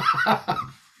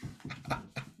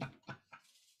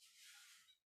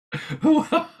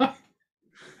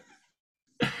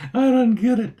 I don't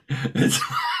get it.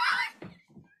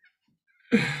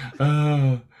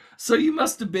 So you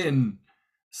must have been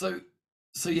so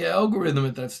your algorithm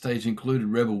at that stage included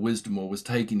rebel wisdom, or was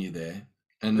taking you there,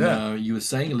 and you were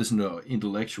saying you listened to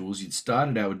intellectuals. You'd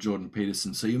started out with Jordan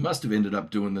Peterson, so you must have ended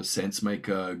up doing the sense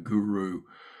maker guru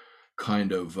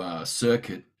kind of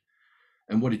circuit.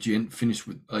 And what did you finish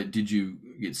with? Did you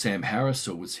get Sam Harris,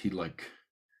 or was he like?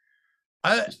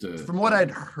 From what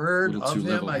I'd heard of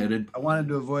him, I wanted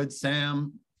to avoid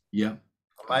Sam. Yeah,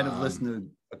 I might have listened to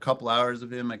a couple hours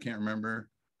of him. I can't remember.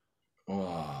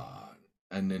 Oh,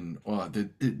 and then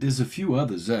there's a few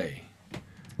others, eh?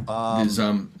 There's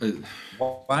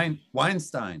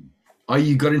Weinstein. Oh,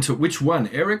 you got into which one,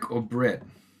 Eric or Brett?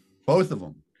 Both of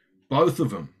them. Both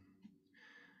of them.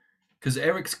 Because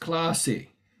Eric's classy.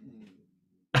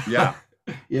 Yeah.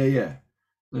 Yeah.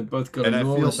 They both got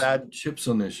enormous chips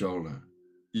on their shoulder.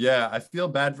 Yeah, I feel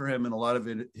bad for him in a lot of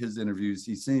his interviews.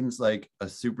 He seems like a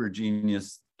super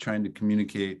genius trying to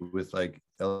communicate with like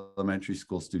elementary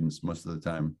school students most of the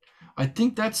time. I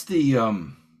think that's the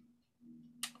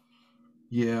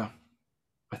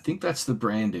I think that's the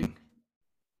branding.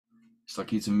 It's like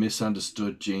he's a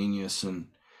misunderstood genius, and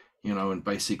and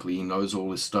basically he knows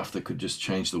all this stuff that could just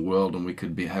change the world, and we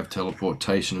could have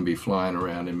teleportation and be flying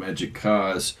around in magic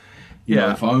cars.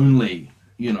 If only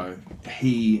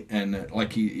he and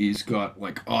he's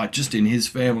got just in his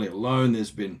family alone there's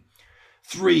been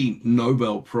 3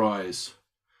 Nobel Prize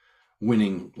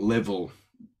winning level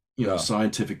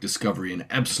scientific discovery, and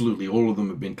absolutely all of them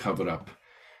have been covered up,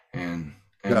 and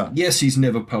yes, he's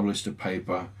never published a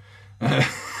paper.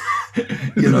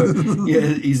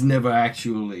 He's never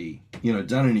actually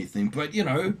done anything, but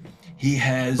he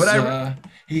has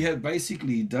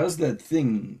basically does that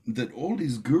thing that all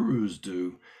these gurus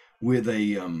do, where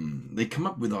they come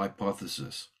up with a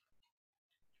hypothesis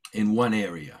in one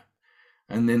area,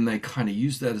 and then they kind of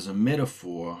use that as a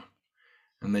metaphor,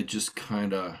 and they just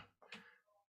kind of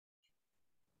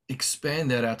expand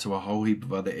that out to a whole heap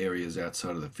of other areas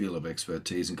outside of the field of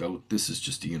expertise and go, look, this is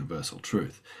just a universal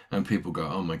truth. And people go,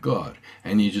 oh my God.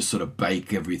 And you just sort of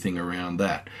bake everything around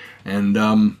that. And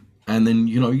then,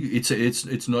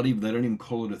 it's not even, they don't even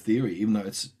call it a theory, even though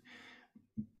it's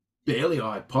barely a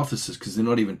hypothesis, because they're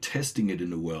not even testing it in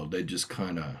the world. They just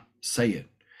kind of say it,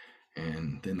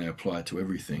 and then they apply it to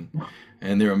everything.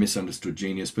 And they're a misunderstood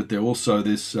genius, but they're also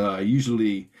this,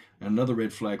 usually another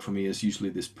red flag for me is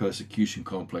usually this persecution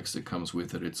complex that comes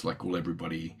with it. It's like, well,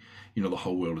 everybody, the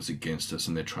whole world is against us,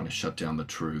 and they're trying to shut down the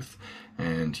truth,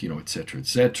 and, et cetera, et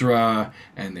cetera.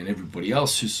 And then everybody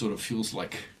else who sort of feels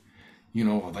like,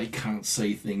 they can't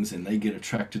say things, and they get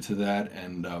attracted to that.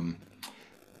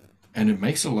 And it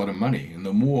makes a lot of money. And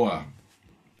the more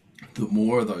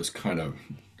of those kind of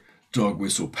dog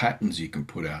whistle patterns you can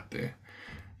put out there,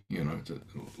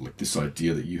 like this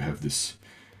idea that you have this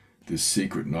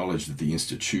secret knowledge that the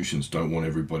institutions don't want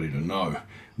everybody to know.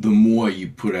 The more you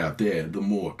put out there, the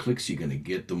more clicks you're going to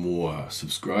get, the more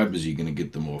subscribers you're going to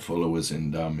get, the more followers,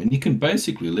 and you can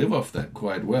basically live off that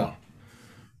quite well.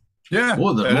 Yeah,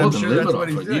 more than live it off.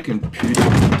 You can.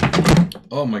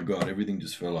 Oh my God! Everything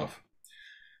just fell off.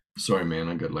 Sorry, man.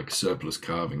 I got like surplus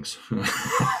carvings.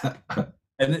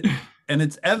 And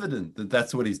it's evident that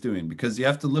that's what he's doing, because you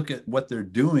have to look at what they're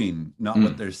doing, not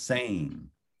what they're saying.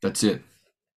 That's it.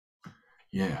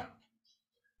 Yeah.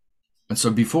 And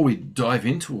so before we dive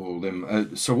into all of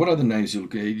them, so what other names you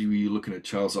look at? Were you looking at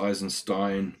Charles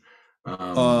Eisenstein?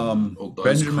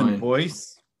 Benjamin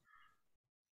Boyce.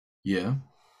 Yeah.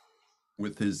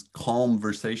 With his Calm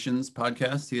Versations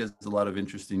podcast. He has a lot of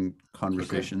interesting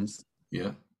conversations. Okay.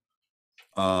 Yeah.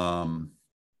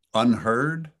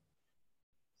 Unheard.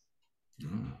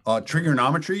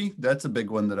 Trigonometry, that's a big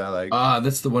one that I like.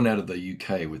 That's the one out of the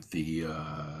UK with the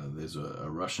there's a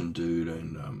Russian dude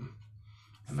and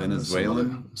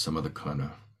Venezuelan, some other kind of,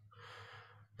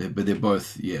 but they're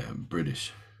both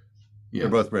British. Yeah, they're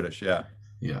both British. Yeah.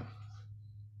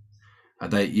 Are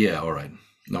they? Yeah, all right.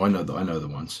 No, I know the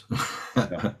ones.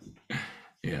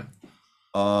 Yeah.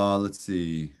 Let's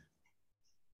see.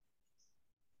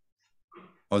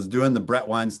 I was doing the Brett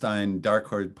Weinstein Dark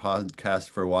Horse podcast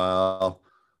for a while,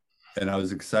 and I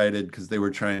was excited because they were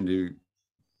trying to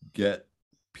get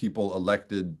people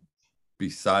elected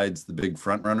besides the big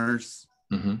front runners.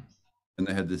 Mm-hmm. And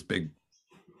they had this big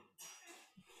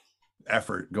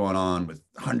effort going on with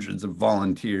hundreds of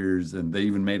volunteers, and they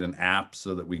even made an app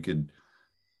so that we could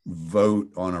vote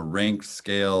on a ranked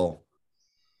scale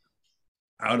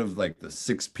out of like the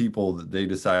 6 people that they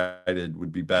decided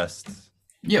would be best.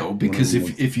 Yeah, well, because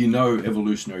if you know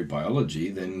evolutionary biology,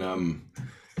 then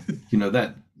you know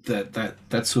that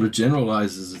sort of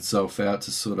generalizes itself out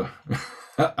to sort of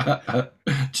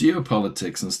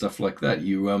geopolitics and stuff like that.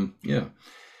 You yeah.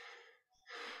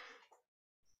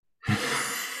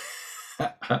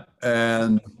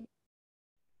 And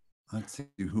let's see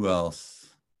who else.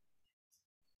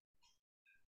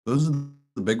 Those are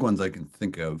the big ones I can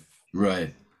think of.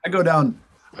 Right. I go down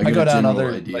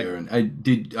other idea. Like, and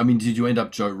did you end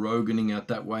up Joe Roganing out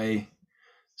that way?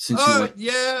 Since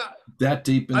you're that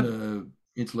deep in the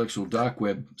intellectual dark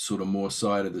web, sort of more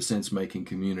side of the sense making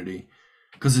community,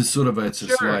 because it's sort of a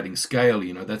sliding scale.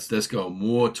 You know, that's going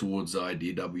more towards the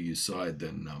IDW side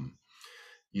than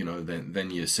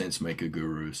than your sense maker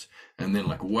gurus, and then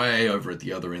like way over at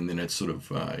the other end, then it's sort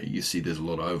of you see there's a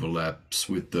lot of overlaps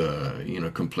with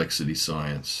the complexity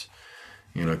science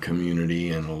community,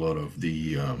 and a lot of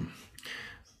the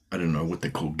I don't know what they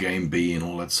call game B and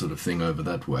all that sort of thing over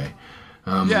that way.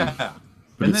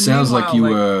 But it sounds like you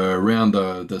were around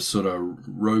the sort of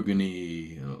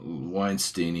Rogan-y,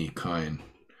 Weinstein-y kind.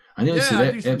 I nearly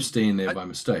said Epstein there by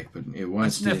mistake, but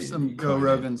Weinstein. I sniff some Joe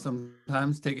Rogan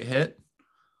sometimes, take a hit.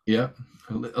 Yeah,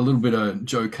 a little bit of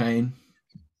Joe-caine.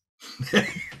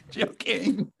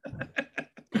 Joe-caine.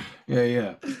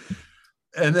 Yeah.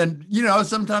 And then,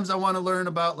 sometimes I want to learn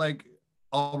about, like,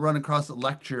 I'll run across a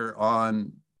lecture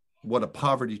on what a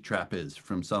poverty trap is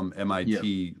from some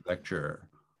MIT lecturer.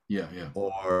 Yeah.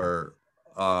 Or,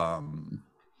 I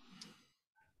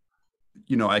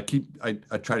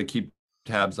try to keep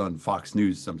tabs on Fox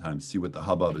News sometimes, see what the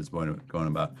hubbub is going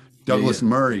about. Douglas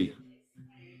Murray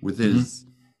with his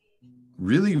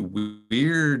really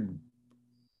weird,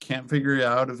 can't figure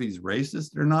out if he's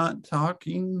racist or not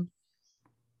talking.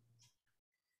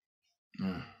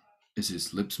 Is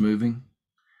his lips moving?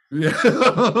 Yeah.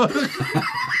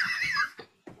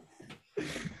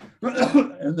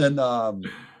 And then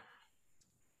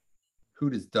who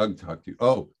does Doug talk to?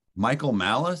 Oh, Michael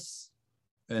Malice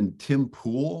and Tim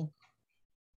Pool.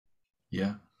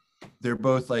 Yeah. They're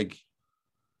both like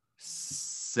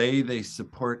say they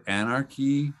support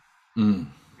anarchy.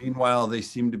 Meanwhile, they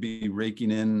seem to be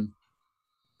raking in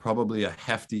probably a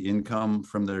hefty income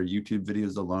from their YouTube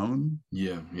videos alone.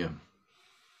 Yeah.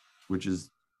 Which is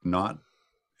not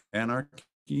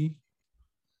anarchy.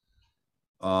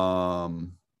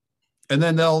 And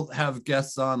then they'll have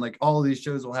guests on, like all of these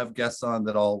shows will have guests on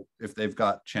that if they've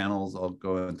got channels, I'll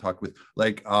go and talk with.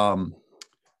 Like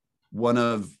one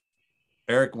of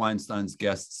Eric Weinstein's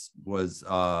guests was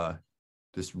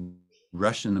this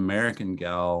Russian American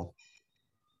gal.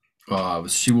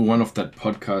 Was she one off that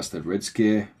podcast, that Red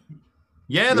Scare?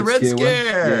 Yeah, the Red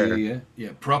Scare.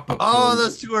 Yeah. Proper. Oh,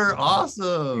 those two are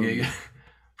awesome. Yeah.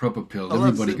 Proper pill.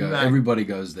 Everybody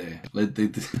goes there.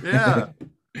 Yeah.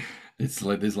 It's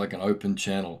like there's like an open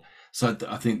channel. So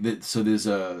I think that there's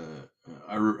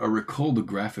I recall the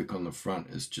graphic on the front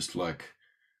is just like,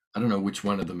 I don't know which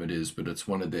one of them it is, but it's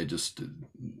one of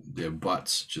their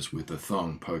butts just with a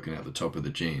thong poking out the top of the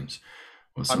jeans.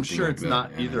 I'm sure it's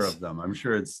not either of them. I'm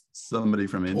sure it's somebody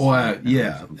from Instagram.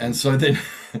 Yeah. And so then,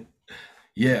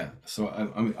 So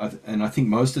I think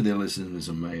most of their listeners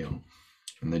are male,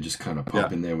 and they just kind of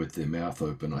pop in there with their mouth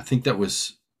open. I think I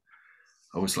was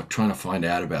like trying to find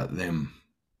out about them,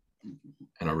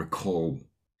 and I recall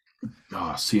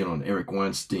seeing on Eric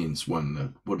Weinstein's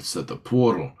one, the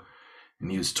Portal, and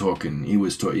he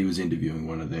was interviewing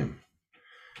one of them.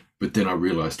 But then I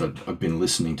realized I'd been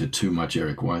listening to too much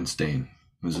Eric Weinstein.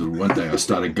 It was one day I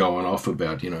started going off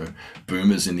about,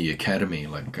 boomers in the academy,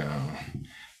 like,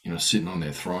 sitting on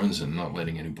their thrones and not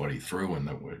letting anybody through, and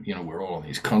that we're all on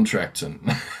these contracts and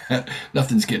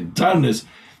nothing's getting done. There's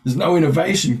no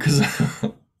innovation because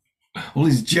all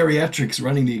these geriatrics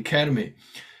running the academy.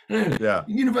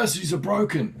 Universities are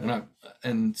broken.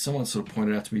 And someone sort of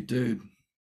pointed out to me, dude,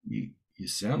 you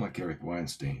sound like Eric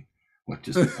Weinstein, like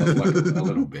just like a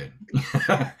little bit.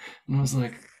 And I was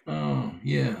like, oh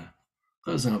yeah,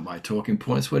 those aren't my talking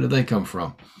points. Where do they come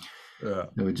from? Yeah,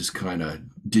 they were just kind of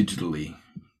digitally,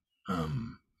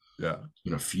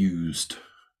 fused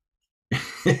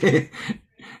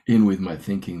in with my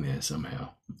thinking there somehow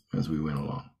as we went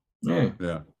along.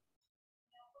 Yeah.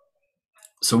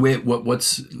 So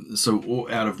what's so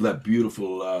out of that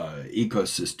beautiful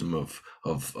ecosystem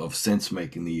of sense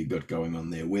making that you got going on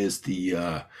there, where's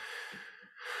the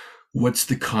what's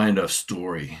the kind of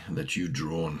story that you've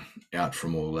drawn out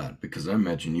from all that? Because I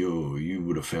imagine you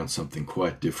would have found something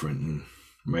quite different and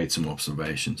made some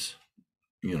observations,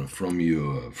 from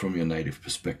your native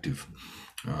perspective,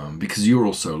 because you're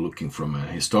also looking from a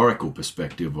historical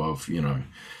perspective of,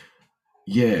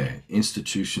 yeah,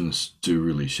 institutions do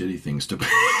really shitty things to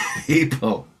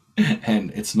people,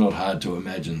 and it's not hard to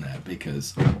imagine that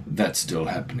because that's still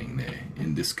happening there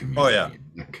in this community. Oh yeah.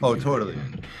 Oh, Community, totally.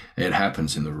 and it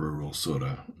happens in the rural sort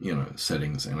of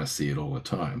settings, and I see it all the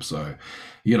time. So,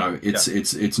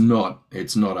 it's not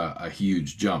a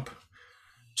huge jump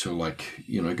to go,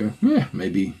 yeah,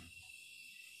 maybe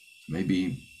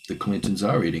the Clintons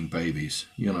are eating babies.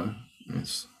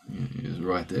 It's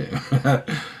right there.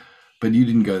 But you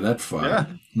didn't go that far. Yeah.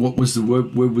 What was where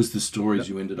was the stories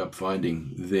you ended up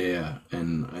finding there,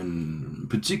 and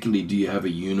particularly, do you have a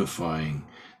unifying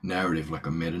narrative, like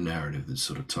a meta narrative that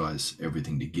sort of ties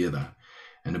everything together,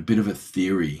 and a bit of a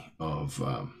theory of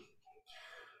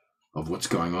what's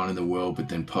going on in the world, but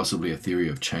then possibly a theory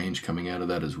of change coming out of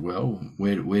that as well?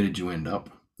 Where did you end up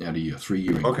out of your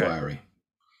 3-year inquiry? Okay.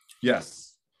 Yes.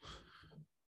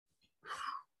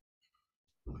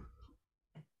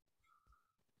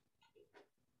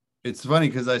 It's funny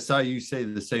because I saw you say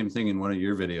the same thing in one of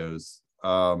your videos.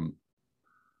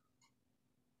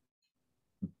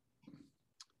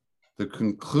 The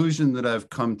conclusion that I've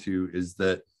come to is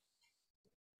that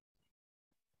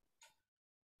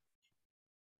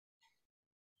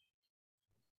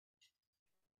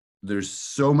there's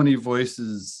so many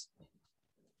voices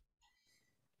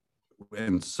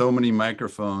and so many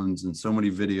microphones and so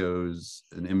many videos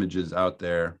and images out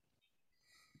there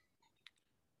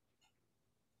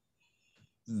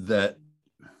that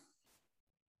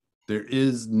there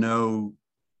is no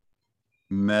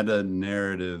meta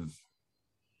narrative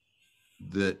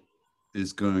that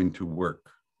is going to work.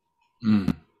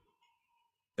 And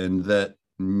that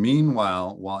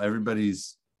meanwhile, while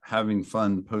everybody's having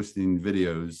fun posting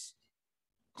videos,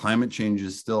 climate change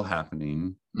is still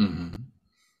happening,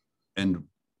 and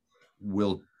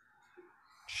will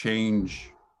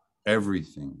change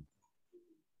everything.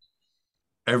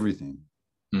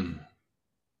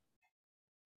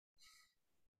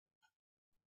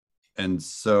 And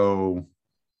so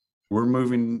we're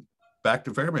moving back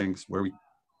to Fairbanks, where we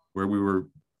were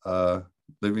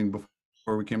living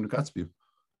before we came to Kotzebue.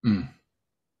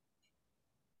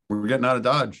 We're getting out of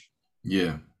Dodge.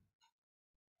 Yeah.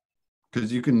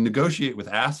 Because you can negotiate with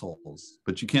assholes,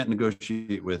 but you can't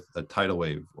negotiate with a tidal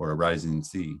wave or a rising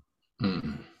sea.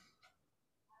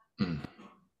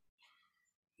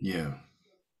 Yeah.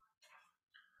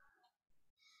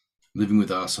 Living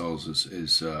with assholes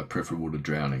is preferable to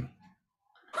drowning.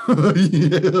 As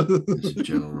a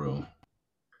general rule.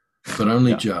 But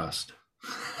only just.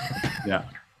 Yeah.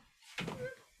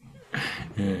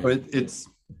 But it's...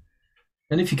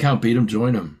 And if you can't beat them,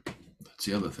 join them. That's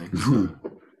the other thing. So.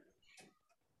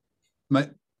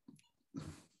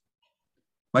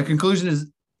 My conclusion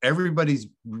is everybody's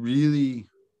really,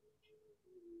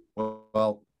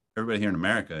 well, everybody here in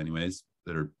America anyways,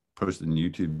 that are posting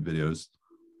YouTube videos,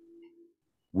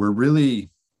 we're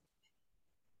really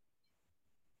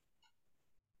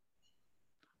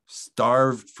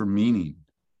starved for meaning.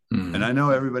 And I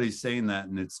know everybody's saying that,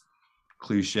 and it's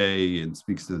cliche and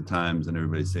speaks to the times, and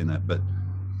everybody's saying that, but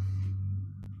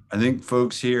I think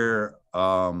folks here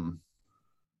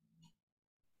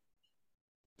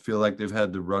feel like they've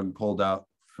had the rug pulled out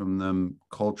from them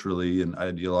culturally and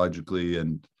ideologically,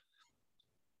 and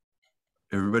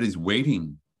everybody's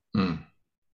waiting and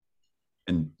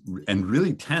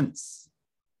really tense,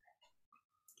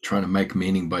 trying to make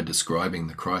meaning by describing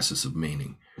the crisis of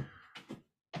meaning.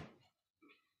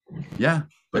 Yeah,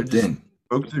 but then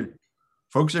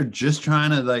folks are just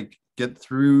trying to get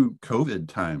through COVID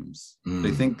times.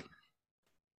 They think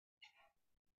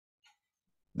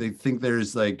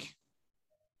there's going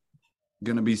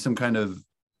to be some kind of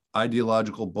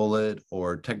ideological bullet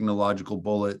or technological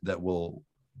bullet that will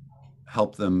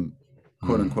help them,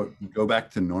 quote unquote, go back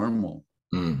to normal.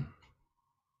 Well,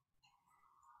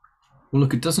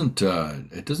 look, it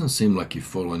doesn't seem like you've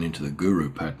fallen into the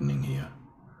guru patterning here.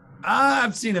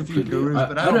 I've seen a few gurus,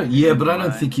 but I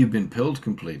don't think you've been pilled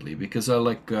completely, because I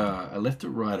left it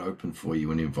right open for you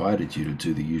and invited you to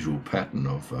do the usual pattern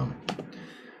of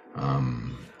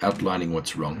outlining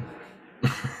what's wrong,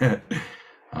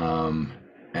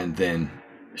 and then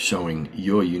showing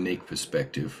your unique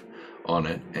perspective on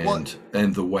it, Well,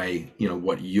 and the way,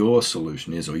 what your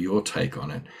solution is or your take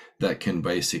on it, that can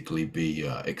basically be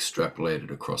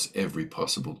extrapolated across every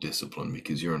possible discipline,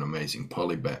 because you're an amazing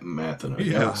polymath and a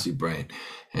galaxy brain,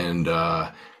 and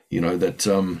that I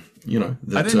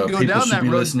didn't go people down should that be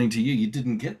road. listening to you. You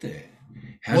didn't get there.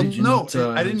 How Well, did you no, not?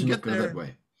 I didn't get go there that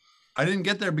way. I didn't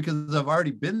get there because I've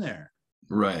already been there.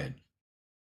 Right.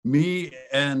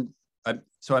 When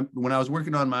I was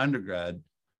working on my undergrad,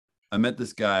 I met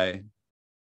this guy,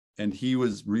 and he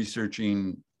was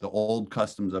researching the old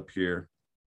customs up here.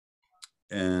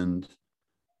 And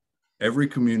every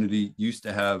community used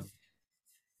to have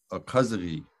a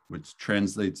kazari, which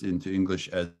translates into English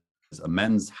as a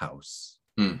men's house.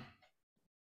 Mm.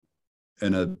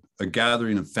 And a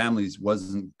gathering of families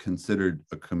wasn't considered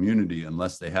a community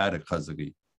unless they had a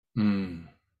kazari. Mm.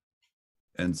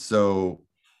 And so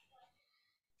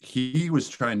he was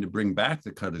trying to bring back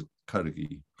the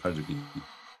kazari.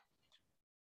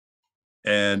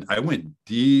 And I went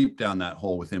deep down that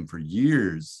hole with him for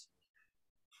years.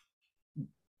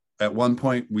 At one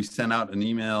point, we sent out an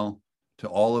email to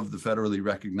all of the federally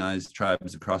recognized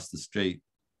tribes across the state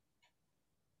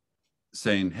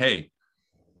saying, hey,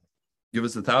 give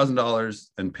us $1,000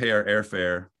 and pay our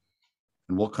airfare,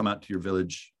 and we'll come out to your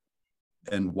village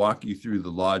and walk you through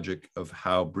the logic of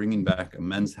how bringing back a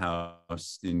men's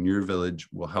house in your village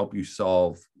will help you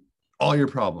solve all your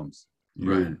problems,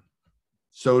 your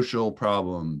social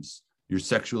problems, your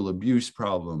sexual abuse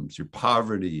problems, your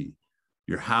poverty,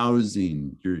 your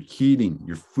housing, your heating,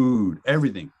 your food,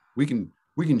 everything. We can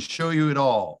show you it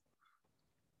all.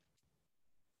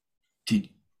 Did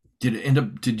it end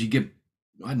up? Did you get,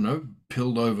 I don't know,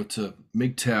 pilled over to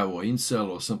MGTOW or incel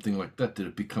or something like that? Did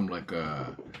it become like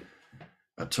a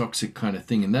toxic kind of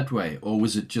thing in that way, or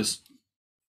was it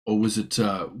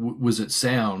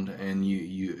sound and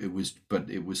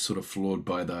it was sort of flawed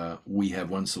by the we have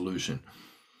one solution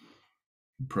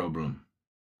problem?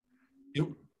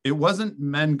 It wasn't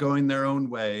men going their own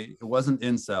way. It wasn't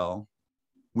incel.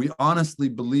 We honestly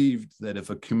believed that if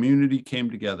a community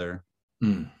came together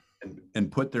and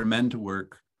put their men to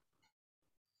work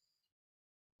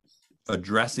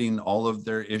addressing all of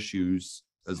their issues,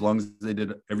 as long as they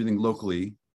did everything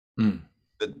locally,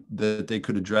 that they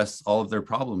could address all of their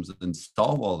problems and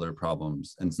solve all their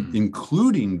problems, and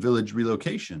including village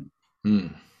relocation.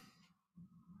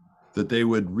 That they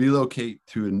would relocate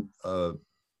to a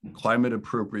climate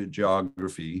appropriate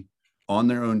geography on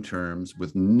their own terms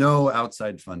with no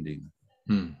outside funding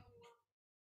and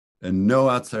no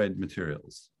outside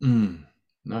materials.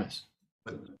 Nice.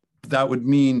 But that would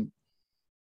mean,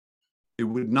 it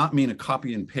would not mean a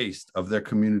copy and paste of their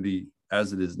community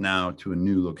as it is now to a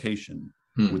new location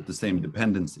with the same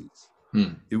dependencies.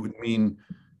 It would mean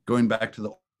going back to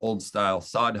the old style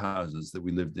sod houses that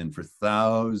we lived in for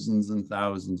thousands and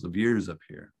thousands of years up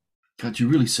here. God, you're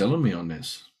really selling me on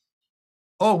this.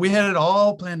 Oh, we had it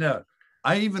all planned out.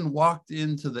 I even walked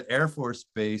into the Air Force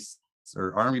base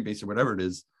or Army base or whatever it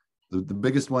is, the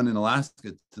biggest one in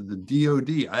Alaska, to the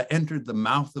DOD. I entered the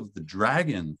mouth of the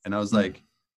dragon, and I was like,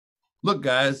 look,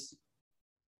 guys,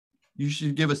 you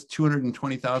should give us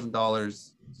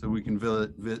 $220,000 so we can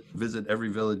visit every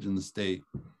village in the state,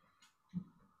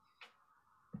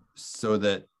 so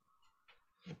that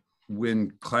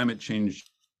when climate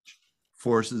change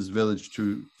forces villages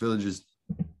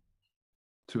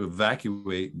to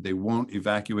evacuate, they won't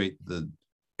evacuate the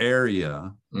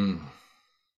area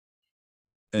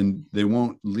and they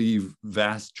won't leave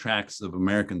vast tracts of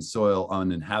American soil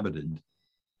uninhabited,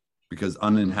 because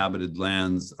uninhabited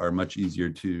lands are much easier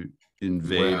to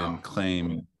invade and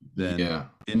claim than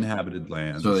inhabited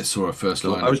lands. So they saw a first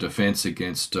line of defense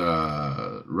against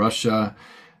Russia.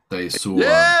 They saw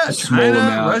a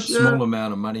small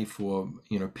amount of money for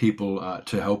people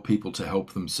to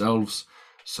help themselves.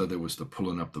 So there was the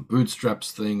pulling up the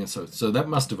bootstraps thing, and so that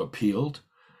must have appealed.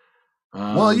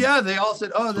 Well, yeah, they all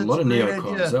said, "Oh, that's a lot of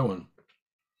neocons, that one."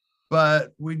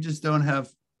 But we just don't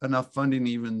have enough funding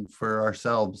even for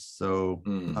ourselves. So,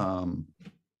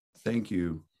 thank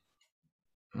you.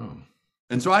 Oh.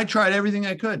 And so I tried everything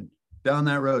I could down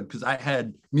that road, because I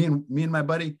had me and my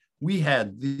buddy, we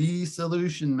had the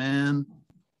solution, man.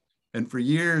 And for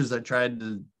years I tried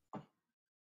to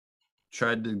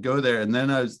go there, and then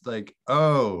I was like,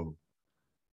 oh,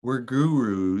 we're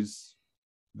gurus.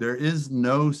 There is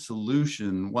no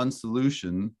solution, one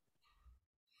solution.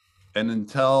 And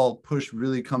until push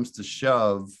really comes to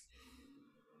shove,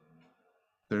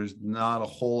 there's not a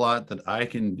whole lot that I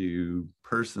can do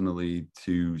personally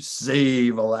to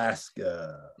save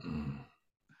Alaska.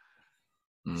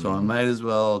 So I might as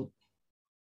well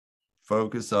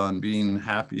focus on being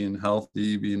happy and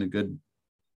healthy, being a good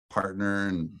partner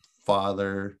and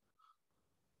father.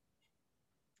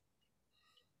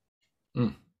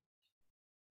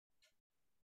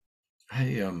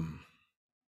 Hey,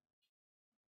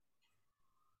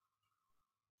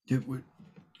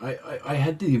 I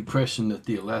had the impression that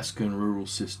the Alaskan Rural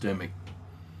Systemic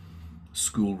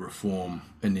School Reform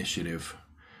Initiative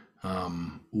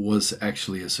was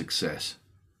actually a success.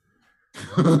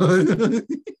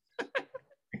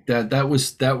 That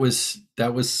was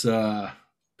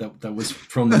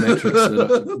from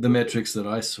the metrics that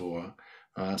I saw.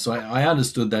 So I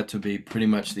understood that to be pretty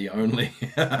much the only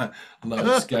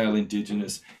large-scale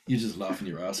indigenous. You're just laughing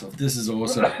your ass off. This is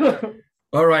awesome.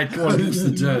 All right, go on, give us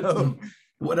the dirt. No.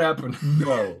 What happened?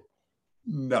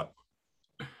 No.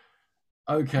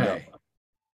 Okay. No.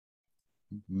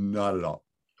 Not at all.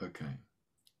 Okay.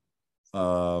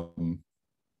 No.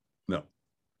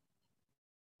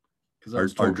 Because I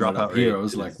was talking about up here, I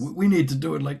was like, we need to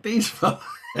do it like these fellas.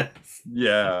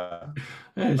 Yeah.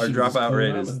 Our dropout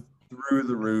rate is through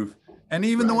the roof. And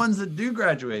even the ones that do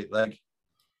graduate, like,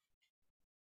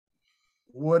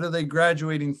 what are they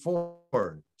graduating for?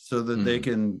 So that they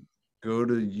can go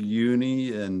to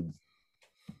uni and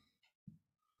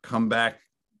come back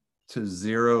to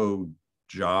zero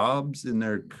jobs in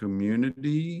their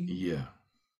community? Yeah.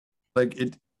 Like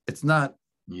it's not,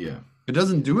 yeah. It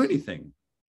doesn't do anything.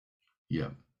 Yeah.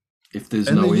 If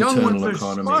there's no internal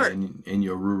economy in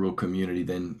your rural community,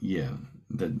 then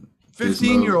then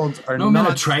 15-year-olds are no amount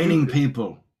of training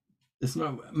people. There's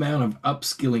no amount of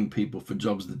upskilling people for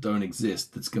jobs that don't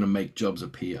exist that's going to make jobs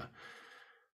appear.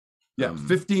 Yeah,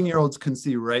 15-year-olds can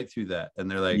see right through that,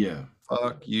 and they're like,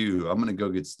 fuck you, I'm going to go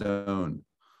get stoned.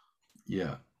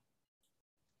 Yeah.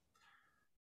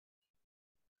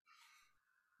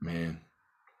 Man.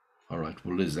 All right,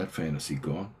 well, is that fantasy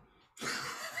gone?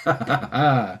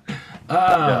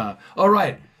 All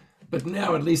right. But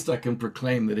now at least I can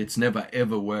proclaim that it's never,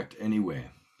 ever worked anywhere.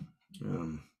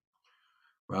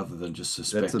 Rather than just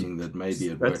suspecting that maybe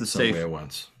it worked somewhere one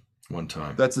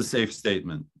time. That's a safe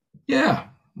statement. Yeah.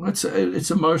 Well,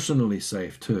 it's emotionally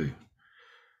safe too.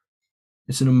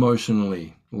 It's an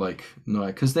emotionally no,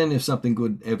 because then if something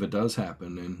good ever does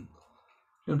happen, then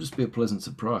it'll just be a pleasant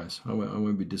surprise. I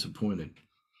won't be disappointed.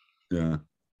 Yeah.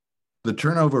 The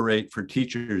turnover rate for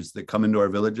teachers that come into our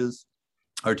villages,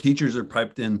 our teachers are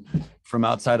piped in from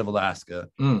outside of Alaska.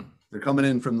 They're coming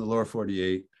in from the lower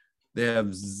 48. They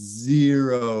have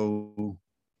zero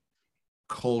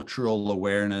cultural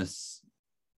awareness.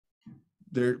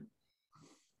 They're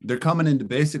coming into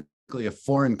basically a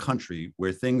foreign country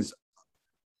where things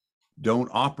don't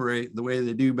operate the way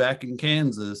they do back in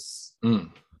Kansas.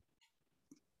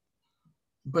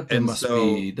 But they must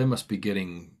be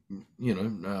getting,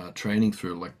 training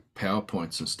through like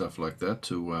PowerPoints and stuff like that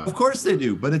to. Of course they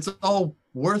do, but it's all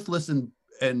worthless and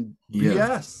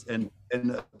BS and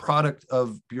a product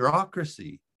of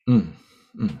bureaucracy.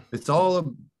 It's all a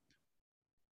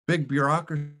big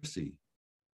bureaucracy.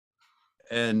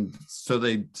 And so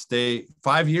they stay.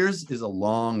 5 years is a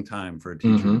long time for a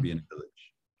teacher to be in a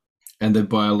village. And they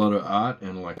buy a lot of art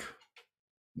and like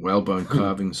whalebone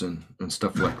carvings and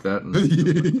stuff like that.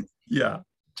 And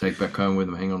take back home with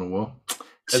them, hang on a wall.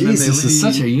 Jeez, this is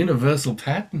such a universal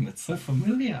pattern. It's so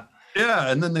familiar.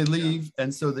 Yeah, and then they leave.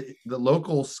 And so the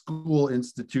local school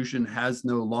institution has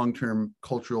no long-term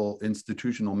cultural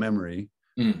institutional memory.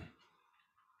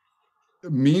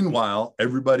 Meanwhile,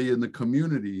 everybody in the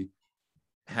community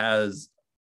has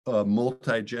a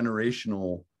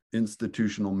multi-generational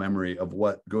institutional memory of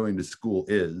what going to school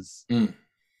is.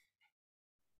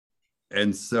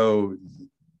 And so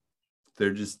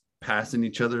they're just passing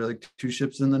each other like two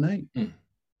ships in the night.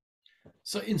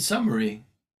 So in summary,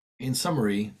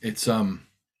 it's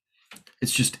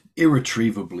just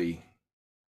irretrievably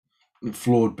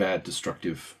flawed, bad,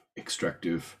 destructive,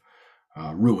 extractive,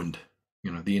 ruined,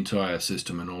 the entire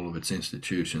system and all of its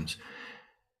institutions.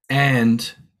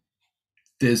 And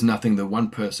there's nothing that one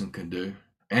person can do.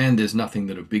 And there's nothing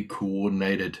that a big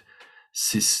coordinated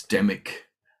systemic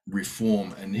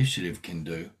reform initiative can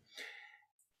do.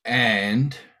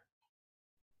 And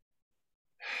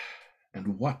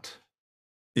what?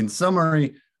 In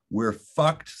summary, we're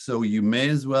fucked, so you may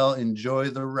as well enjoy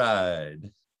the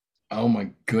ride. Oh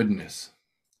my goodness.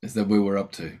 Is that what we're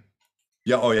up to?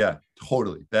 Yeah, oh yeah,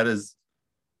 totally. That is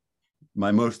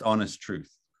my most honest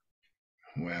truth.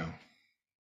 Wow.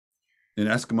 In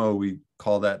Eskimo, we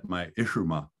call that my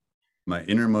ishuma, my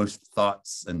innermost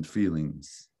thoughts and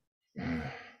feelings.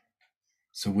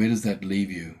 So where does that leave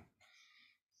you?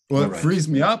 Well, it frees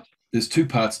me up. There's two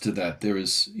parts to that. There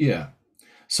is,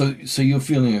 So you're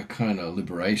feeling a kind of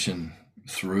liberation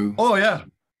through. Oh yeah.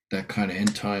 that kind of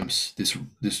end times. This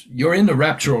you're in the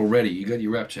rapture already. You got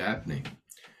your rapture happening.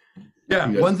 Yeah,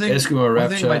 You got one thing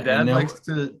Rapture, my dad and now, likes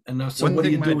to. and now, so One what do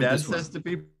thing you my do with dad this one? says to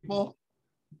people.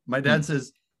 My dad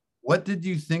says, "What did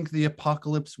you think the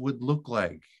apocalypse would look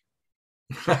like?"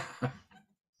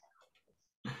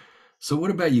 So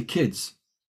what about your kids?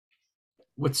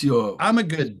 What's your I'm a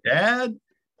good dad.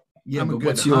 yeah? I'm a But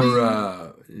good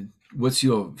husband. what's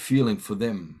your feeling for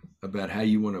them about how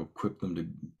you want to equip them to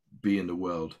be in the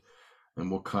world,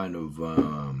 and what kind of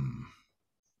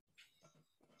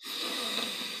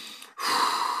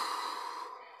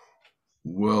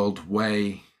world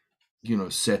way,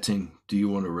 setting do you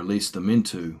want to release them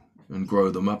into and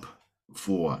grow them up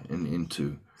for and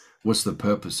into? What's the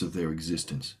purpose of their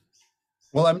existence?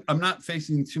 Well, I'm not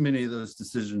facing too many of those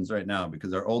decisions right now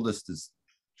because our oldest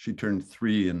she turned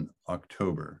 3 in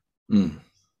October, and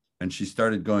she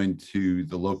started going to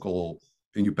the local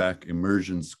Inupiaq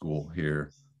immersion school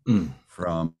here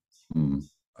from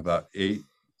about 8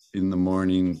 in the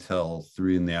morning till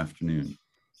 3 in the afternoon.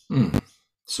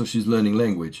 So she's learning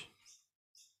language.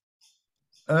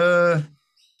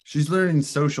 She's learning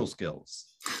social skills.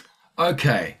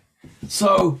 Okay,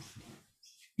 so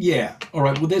yeah, all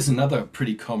right. Well, there's another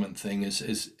pretty common thing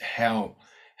is how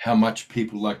much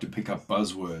people like to pick up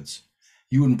buzzwords.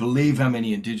 You wouldn't believe how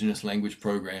many Indigenous language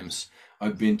programs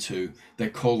I've been to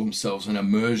that call themselves an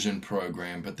immersion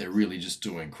program, but they're really just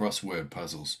doing crossword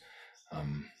puzzles,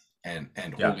 and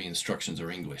all the instructions are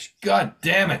English. God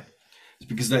damn it! It's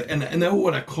because they all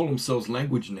want to call themselves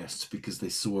language nests because they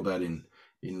saw that in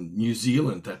New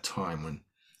Zealand that time when,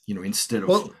 instead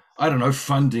of I don't know,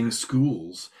 funding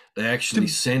schools, they actually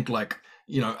sent like,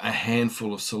 a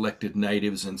handful of selected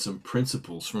natives and some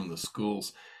principals from the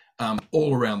schools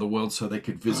all around the world so they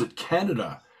could visit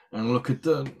Canada and look at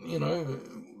the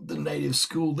native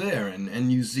school there and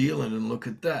New Zealand and look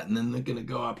at that. And then they're going to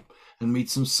go up and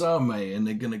meet some Same and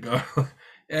they're going to go,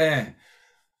 yeah.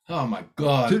 Oh my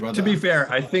God, brother. To be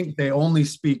fair, I think they only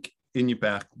speak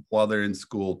Inupiaq while they're in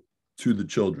school to the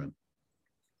children.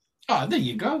 Oh, there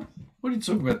you go. What are you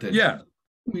talking about there? Yeah.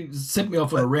 You sent me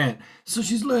off on a rant. So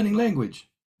she's learning language.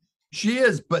 She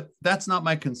is, but that's not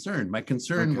my concern. My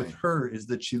concern with her is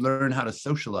that she learned how to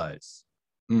socialize.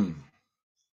 Because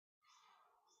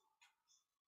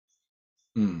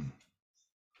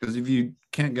if you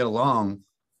can't get along,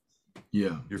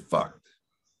 you're fucked.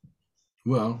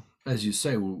 Well, as you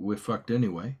say, we're fucked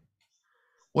anyway.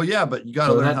 Well, yeah, but you got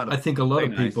to learn how to. I think a lot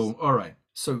of people. All right,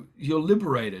 so you're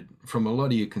liberated from a lot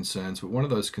of your concerns, but one of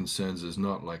those concerns is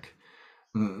not like,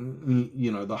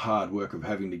 the hard work of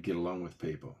having to get along with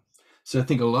people. So I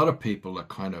think a lot of people are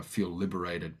kind of feel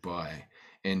liberated by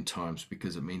end times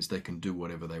because it means they can do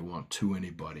whatever they want to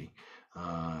anybody,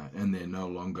 and they're no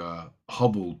longer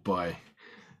hobbled by,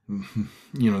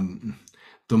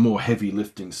 the more heavy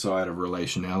lifting side of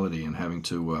relationality and having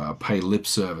to pay lip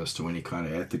service to any kind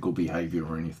of ethical behavior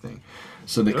or anything.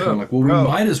 So they're kind of like, well, we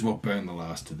might as well burn the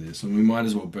last of this, and we might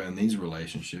as well burn these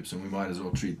relationships, and we might as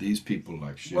well treat these people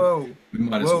like shit. We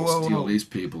might as well steal these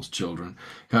people's children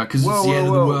because it's the end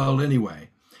of the world anyway.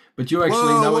 But you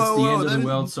actually know it's the end of the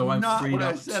world, so I'm freed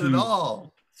up at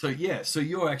all. So yeah, so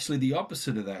you're actually the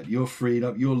opposite of that. You're freed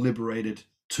up. You're liberated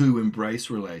to embrace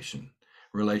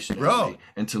relationality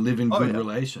and to live in good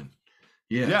relation.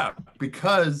 Yeah,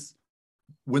 because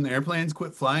when the airplanes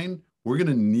quit flying, we're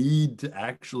gonna need to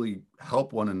actually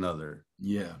help one another.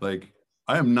 Like,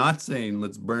 I am not saying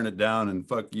let's burn it down and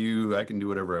fuck you, I can do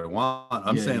whatever I want.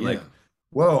 I'm saying like,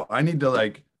 whoa, I need to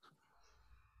like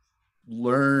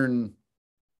learn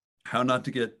how not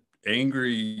to get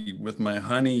angry with my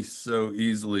honey so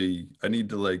easily. I need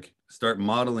to like start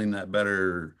modeling that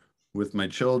better with my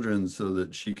children so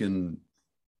that she can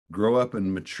grow up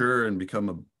and mature and become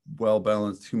a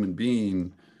well-balanced human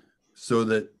being, so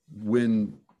that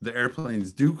when the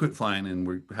airplanes do quit flying and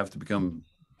we have to become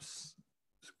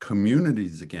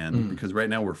communities again, because right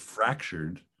now we're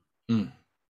fractured,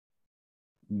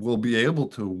 we'll be able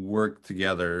to work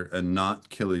together and not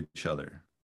kill each other.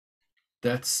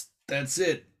 That's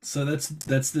it. So that's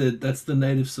the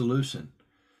native solution.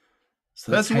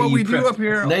 So that's what we do up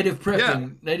here. Native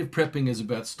prepping is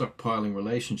about stockpiling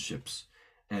relationships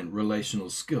and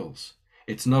relational skills.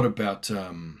 It's not about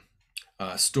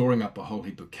storing up a whole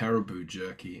heap of caribou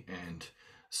jerky and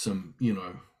some,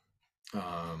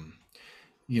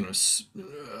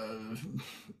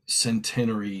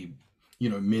 centenary,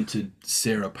 minted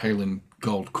Sarah Palin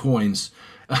gold coins,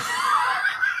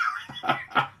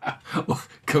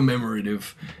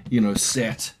 commemorative,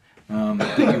 set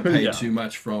that you pay too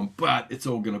much from. But it's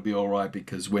all going to be all right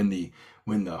because when the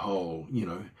whole,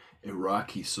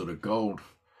 Iraqi sort of gold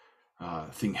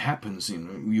thing happens,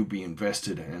 you'll be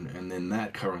invested, and then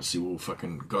that currency will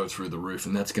fucking go through the roof,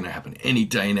 and that's going to happen any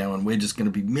day now, and we're just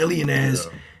going to be millionaires,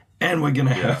 and we're going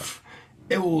to have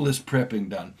all this prepping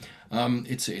done.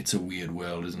 It's a weird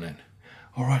world, isn't it?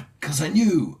 All right, because I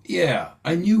knew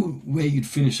where you'd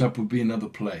finish up would be another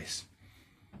place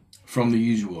from the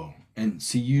usual. And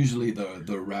see, usually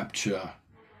the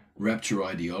rapture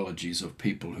ideologies of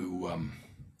people who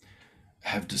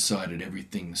have decided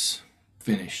everything's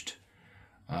finished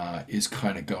is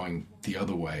kind of going the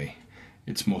other way.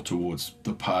 It's more towards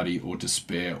the party or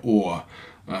despair, or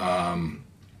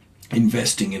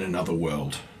investing in another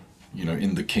world,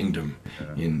 in the kingdom,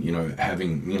 in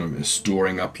having,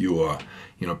 storing up your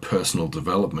personal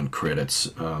development credits,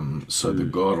 so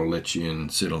that God will let you in,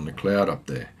 sit on the cloud up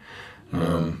there.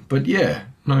 But you're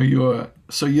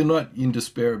not in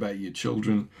despair about your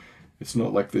children. It's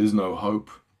not like there's no hope.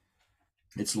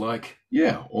 It's like,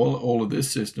 all of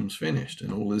this system's finished,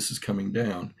 and all this is coming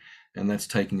down, and that's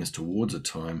taking us towards a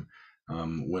time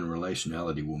when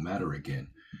relationality will matter again.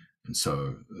 And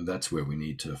so that's where we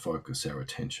need to focus our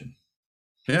attention.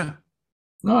 Yeah.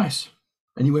 Nice.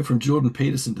 And you went from Jordan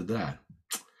Peterson to that.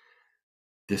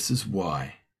 This is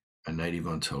why a native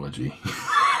ontology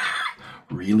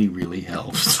really, really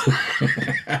helps.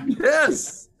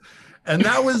 Yes. And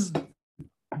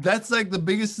that's like the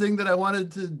biggest thing that I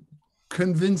wanted to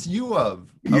convince you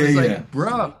of. I was like,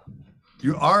 bruh,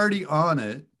 you're already on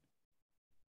it.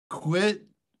 Quit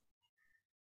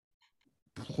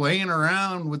playing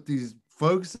around with these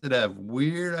folks that have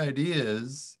weird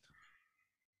ideas.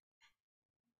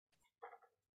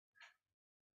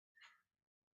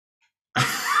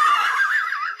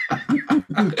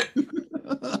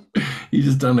 You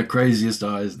just done the craziest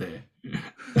eyes there.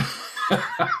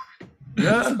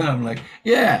 Yeah. I'm like,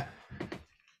 yeah.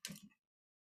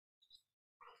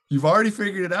 You've already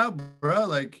figured it out, bro.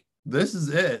 Like, this is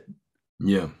it.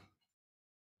 Yeah.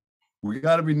 We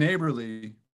got to be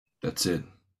neighborly. That's it.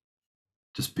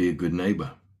 Just be a good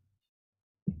neighbor.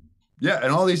 Yeah.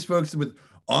 And all these folks with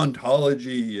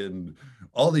ontology and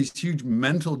all these huge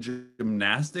mental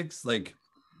gymnastics, like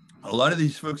a lot of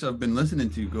these folks I've been listening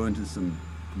to go into some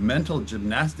mental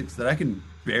gymnastics that I can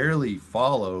barely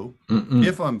follow,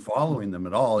 if I'm following them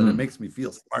at all. And it makes me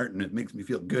feel smart and it makes me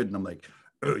feel good. And I'm like,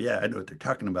 oh yeah, I know what they're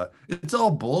talking about. It's all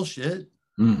bullshit.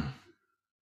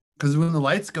 Because when the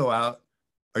lights go out,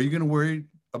 are you going to worry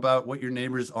about what your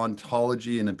neighbor's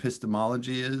ontology and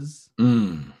epistemology is?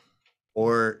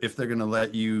 Or if they're going to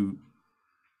let you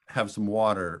have some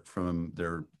water from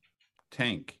their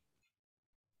tank?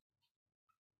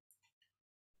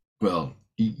 Well,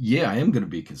 yeah, I am going to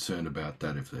be concerned about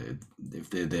that. If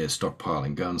they're there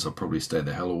stockpiling guns, I'll probably stay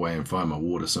the hell away and find my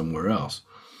water somewhere else.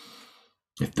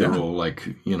 If they're all like,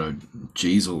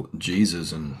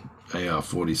 Jesus and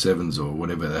AR-47s or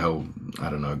whatever the hell, I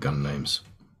don't know, gun names,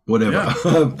 whatever,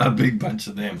 a big bunch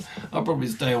of them, I'll probably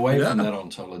stay away from that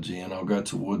ontology, and I'll go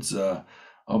towards,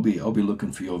 I'll be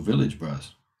looking for your village,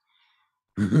 bros.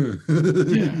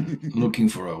 Looking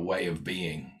for a way of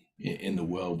being in the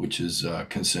world, which has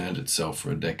concerned itself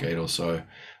for a decade or so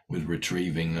with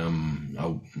retrieving,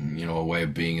 a way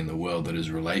of being in the world that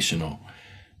is relational,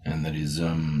 and that is,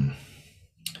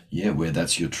 where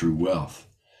that's your true wealth.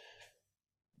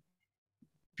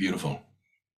 Beautiful.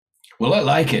 Well, I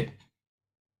like it.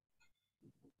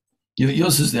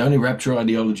 Yours is the only rapture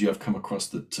ideology I've come across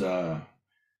that I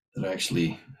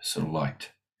actually sort of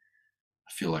liked.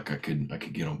 I feel like I could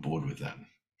get on board with that.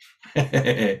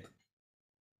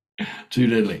 Too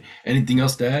deadly. Anything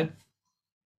else to add?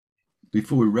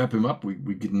 Before we wrap him up,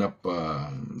 we're getting up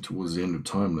towards the end of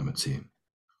time limits here.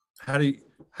 How do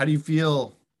you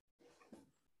feel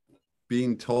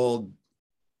being told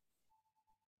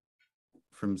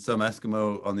from some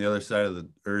Eskimo on the other side of the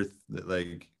earth that,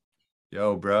 like,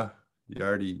 yo, bruh, you're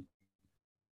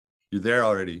there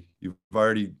already. You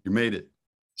made it.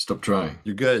 Stop trying.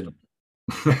 You're good.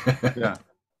 Yeah.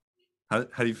 How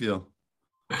do you feel?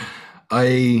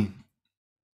 I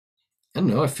don't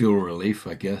know. I feel relief,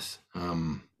 I guess.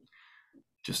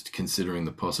 Just considering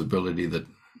the possibility that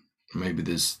maybe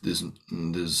there's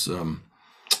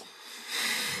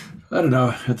I don't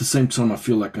know. At the same time, I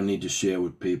feel like I need to share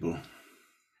with people.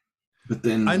 But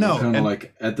then I know, kind of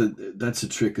like that's a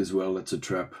trick as well. That's a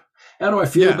trap. How do I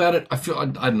feel about it? I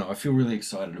don't know. I feel really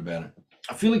excited about it.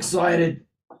 I feel excited,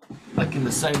 like in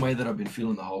the same way that I've been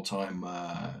feeling the whole time.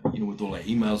 With all our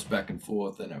emails back and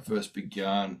forth and our first big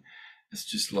yarn. It's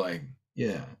just like,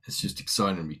 it's just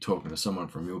exciting to be talking to someone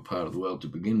from your part of the world to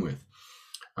begin with.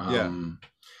 And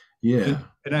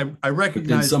I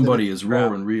recognize somebody as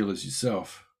raw and real as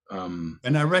yourself. And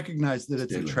I recognize that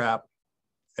it's a trap,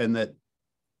 and that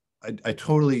I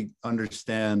totally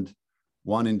understand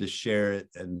wanting to share it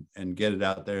and get it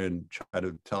out there and try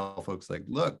to tell folks like,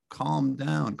 look, calm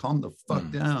down, calm the fuck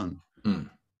down,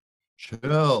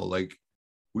 chill. Like,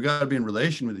 we got to be in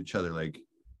relation with each other. Like,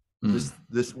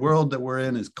 this world that we're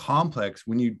in is complex.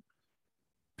 When you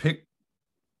pick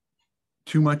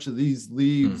too much of these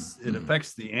leaves, it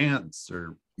affects the ants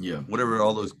or whatever,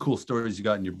 all those cool stories you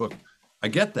got in your book. I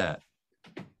get that.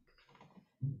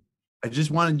 I just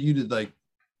wanted you to, like,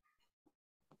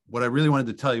 what I really wanted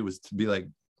to tell you was to be like,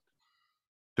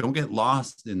 don't get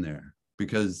lost in there,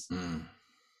 because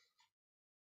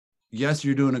yes,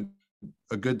 you're doing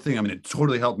a good thing. I mean, it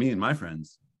totally helped me and my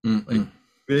friends, like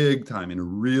big time, in a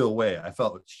real way. I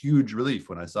felt huge relief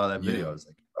when I saw that video. I was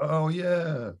like, oh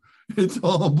yeah, it's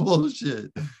all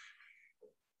bullshit.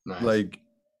 Nice. Like,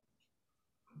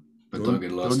 but don't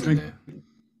get lost in there.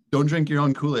 Don't drink your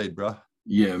own Kool-Aid, bro.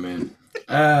 Yeah, man.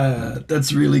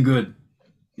 That's really good.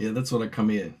 Yeah, that's what I come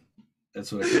here. That's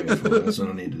what I came here for. That's what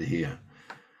I needed to hear.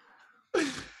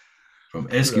 From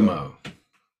Eskimo.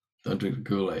 Don't drink the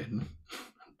Kool-Aid.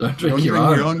 Don't drink your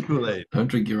own Kool-Aid. Don't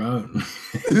drink your own.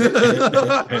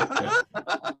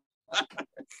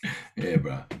 Yeah,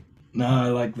 bro. No, I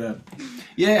like that.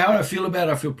 Yeah, how do I feel about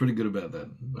it? I feel pretty good about that.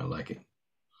 I like it.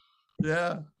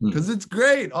 Yeah, because it's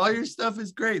great. All your stuff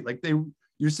is great. Like,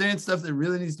 you're saying stuff that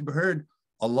really needs to be heard.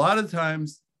 A lot of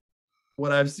times,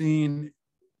 what I've seen,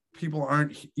 people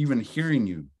aren't even hearing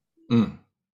you.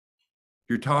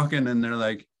 You're talking and they're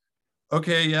like,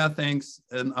 okay, yeah, thanks.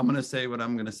 And I'm going to say what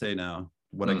I'm going to say now,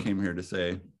 what I came here to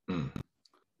say. Yeah,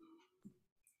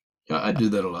 I do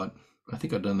that a lot. I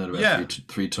think I've done that about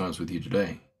three times with you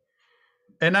today.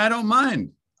 And I don't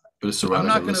mind. But it's all right.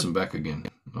 I can listen back again.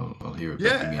 I'll hear it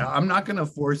back again. I'm not going to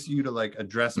force you to, like,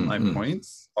 address my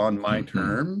points on my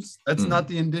terms. That's not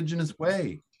the indigenous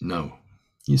way. No.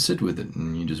 You sit with it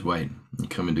and you just wait. You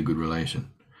come into good relation.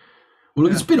 Well,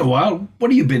 look, it's been a while. What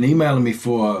have you been emailing me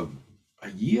for? A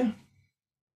year?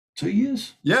 2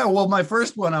 years? Yeah, well, my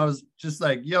first one, I was just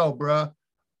like, yo, bro,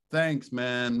 thanks,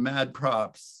 man. Mad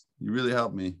props. You really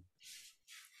helped me.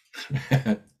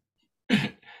 And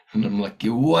I'm like,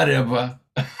 whatever.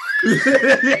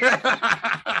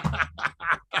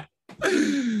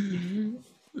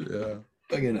 Yeah.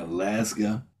 Fucking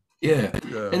Alaska. Yeah.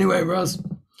 Anyway, Ross.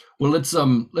 Well,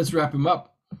 let's wrap him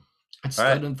up.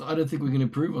 I don't think we can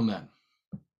improve on that.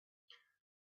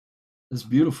 It's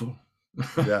beautiful.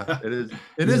 Yeah, it is.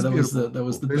 It is beautiful. That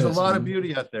was the There's best, a lot man. of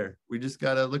beauty out there. We just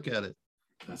gotta look at it.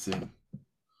 That's it.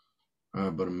 All right,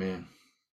 but man.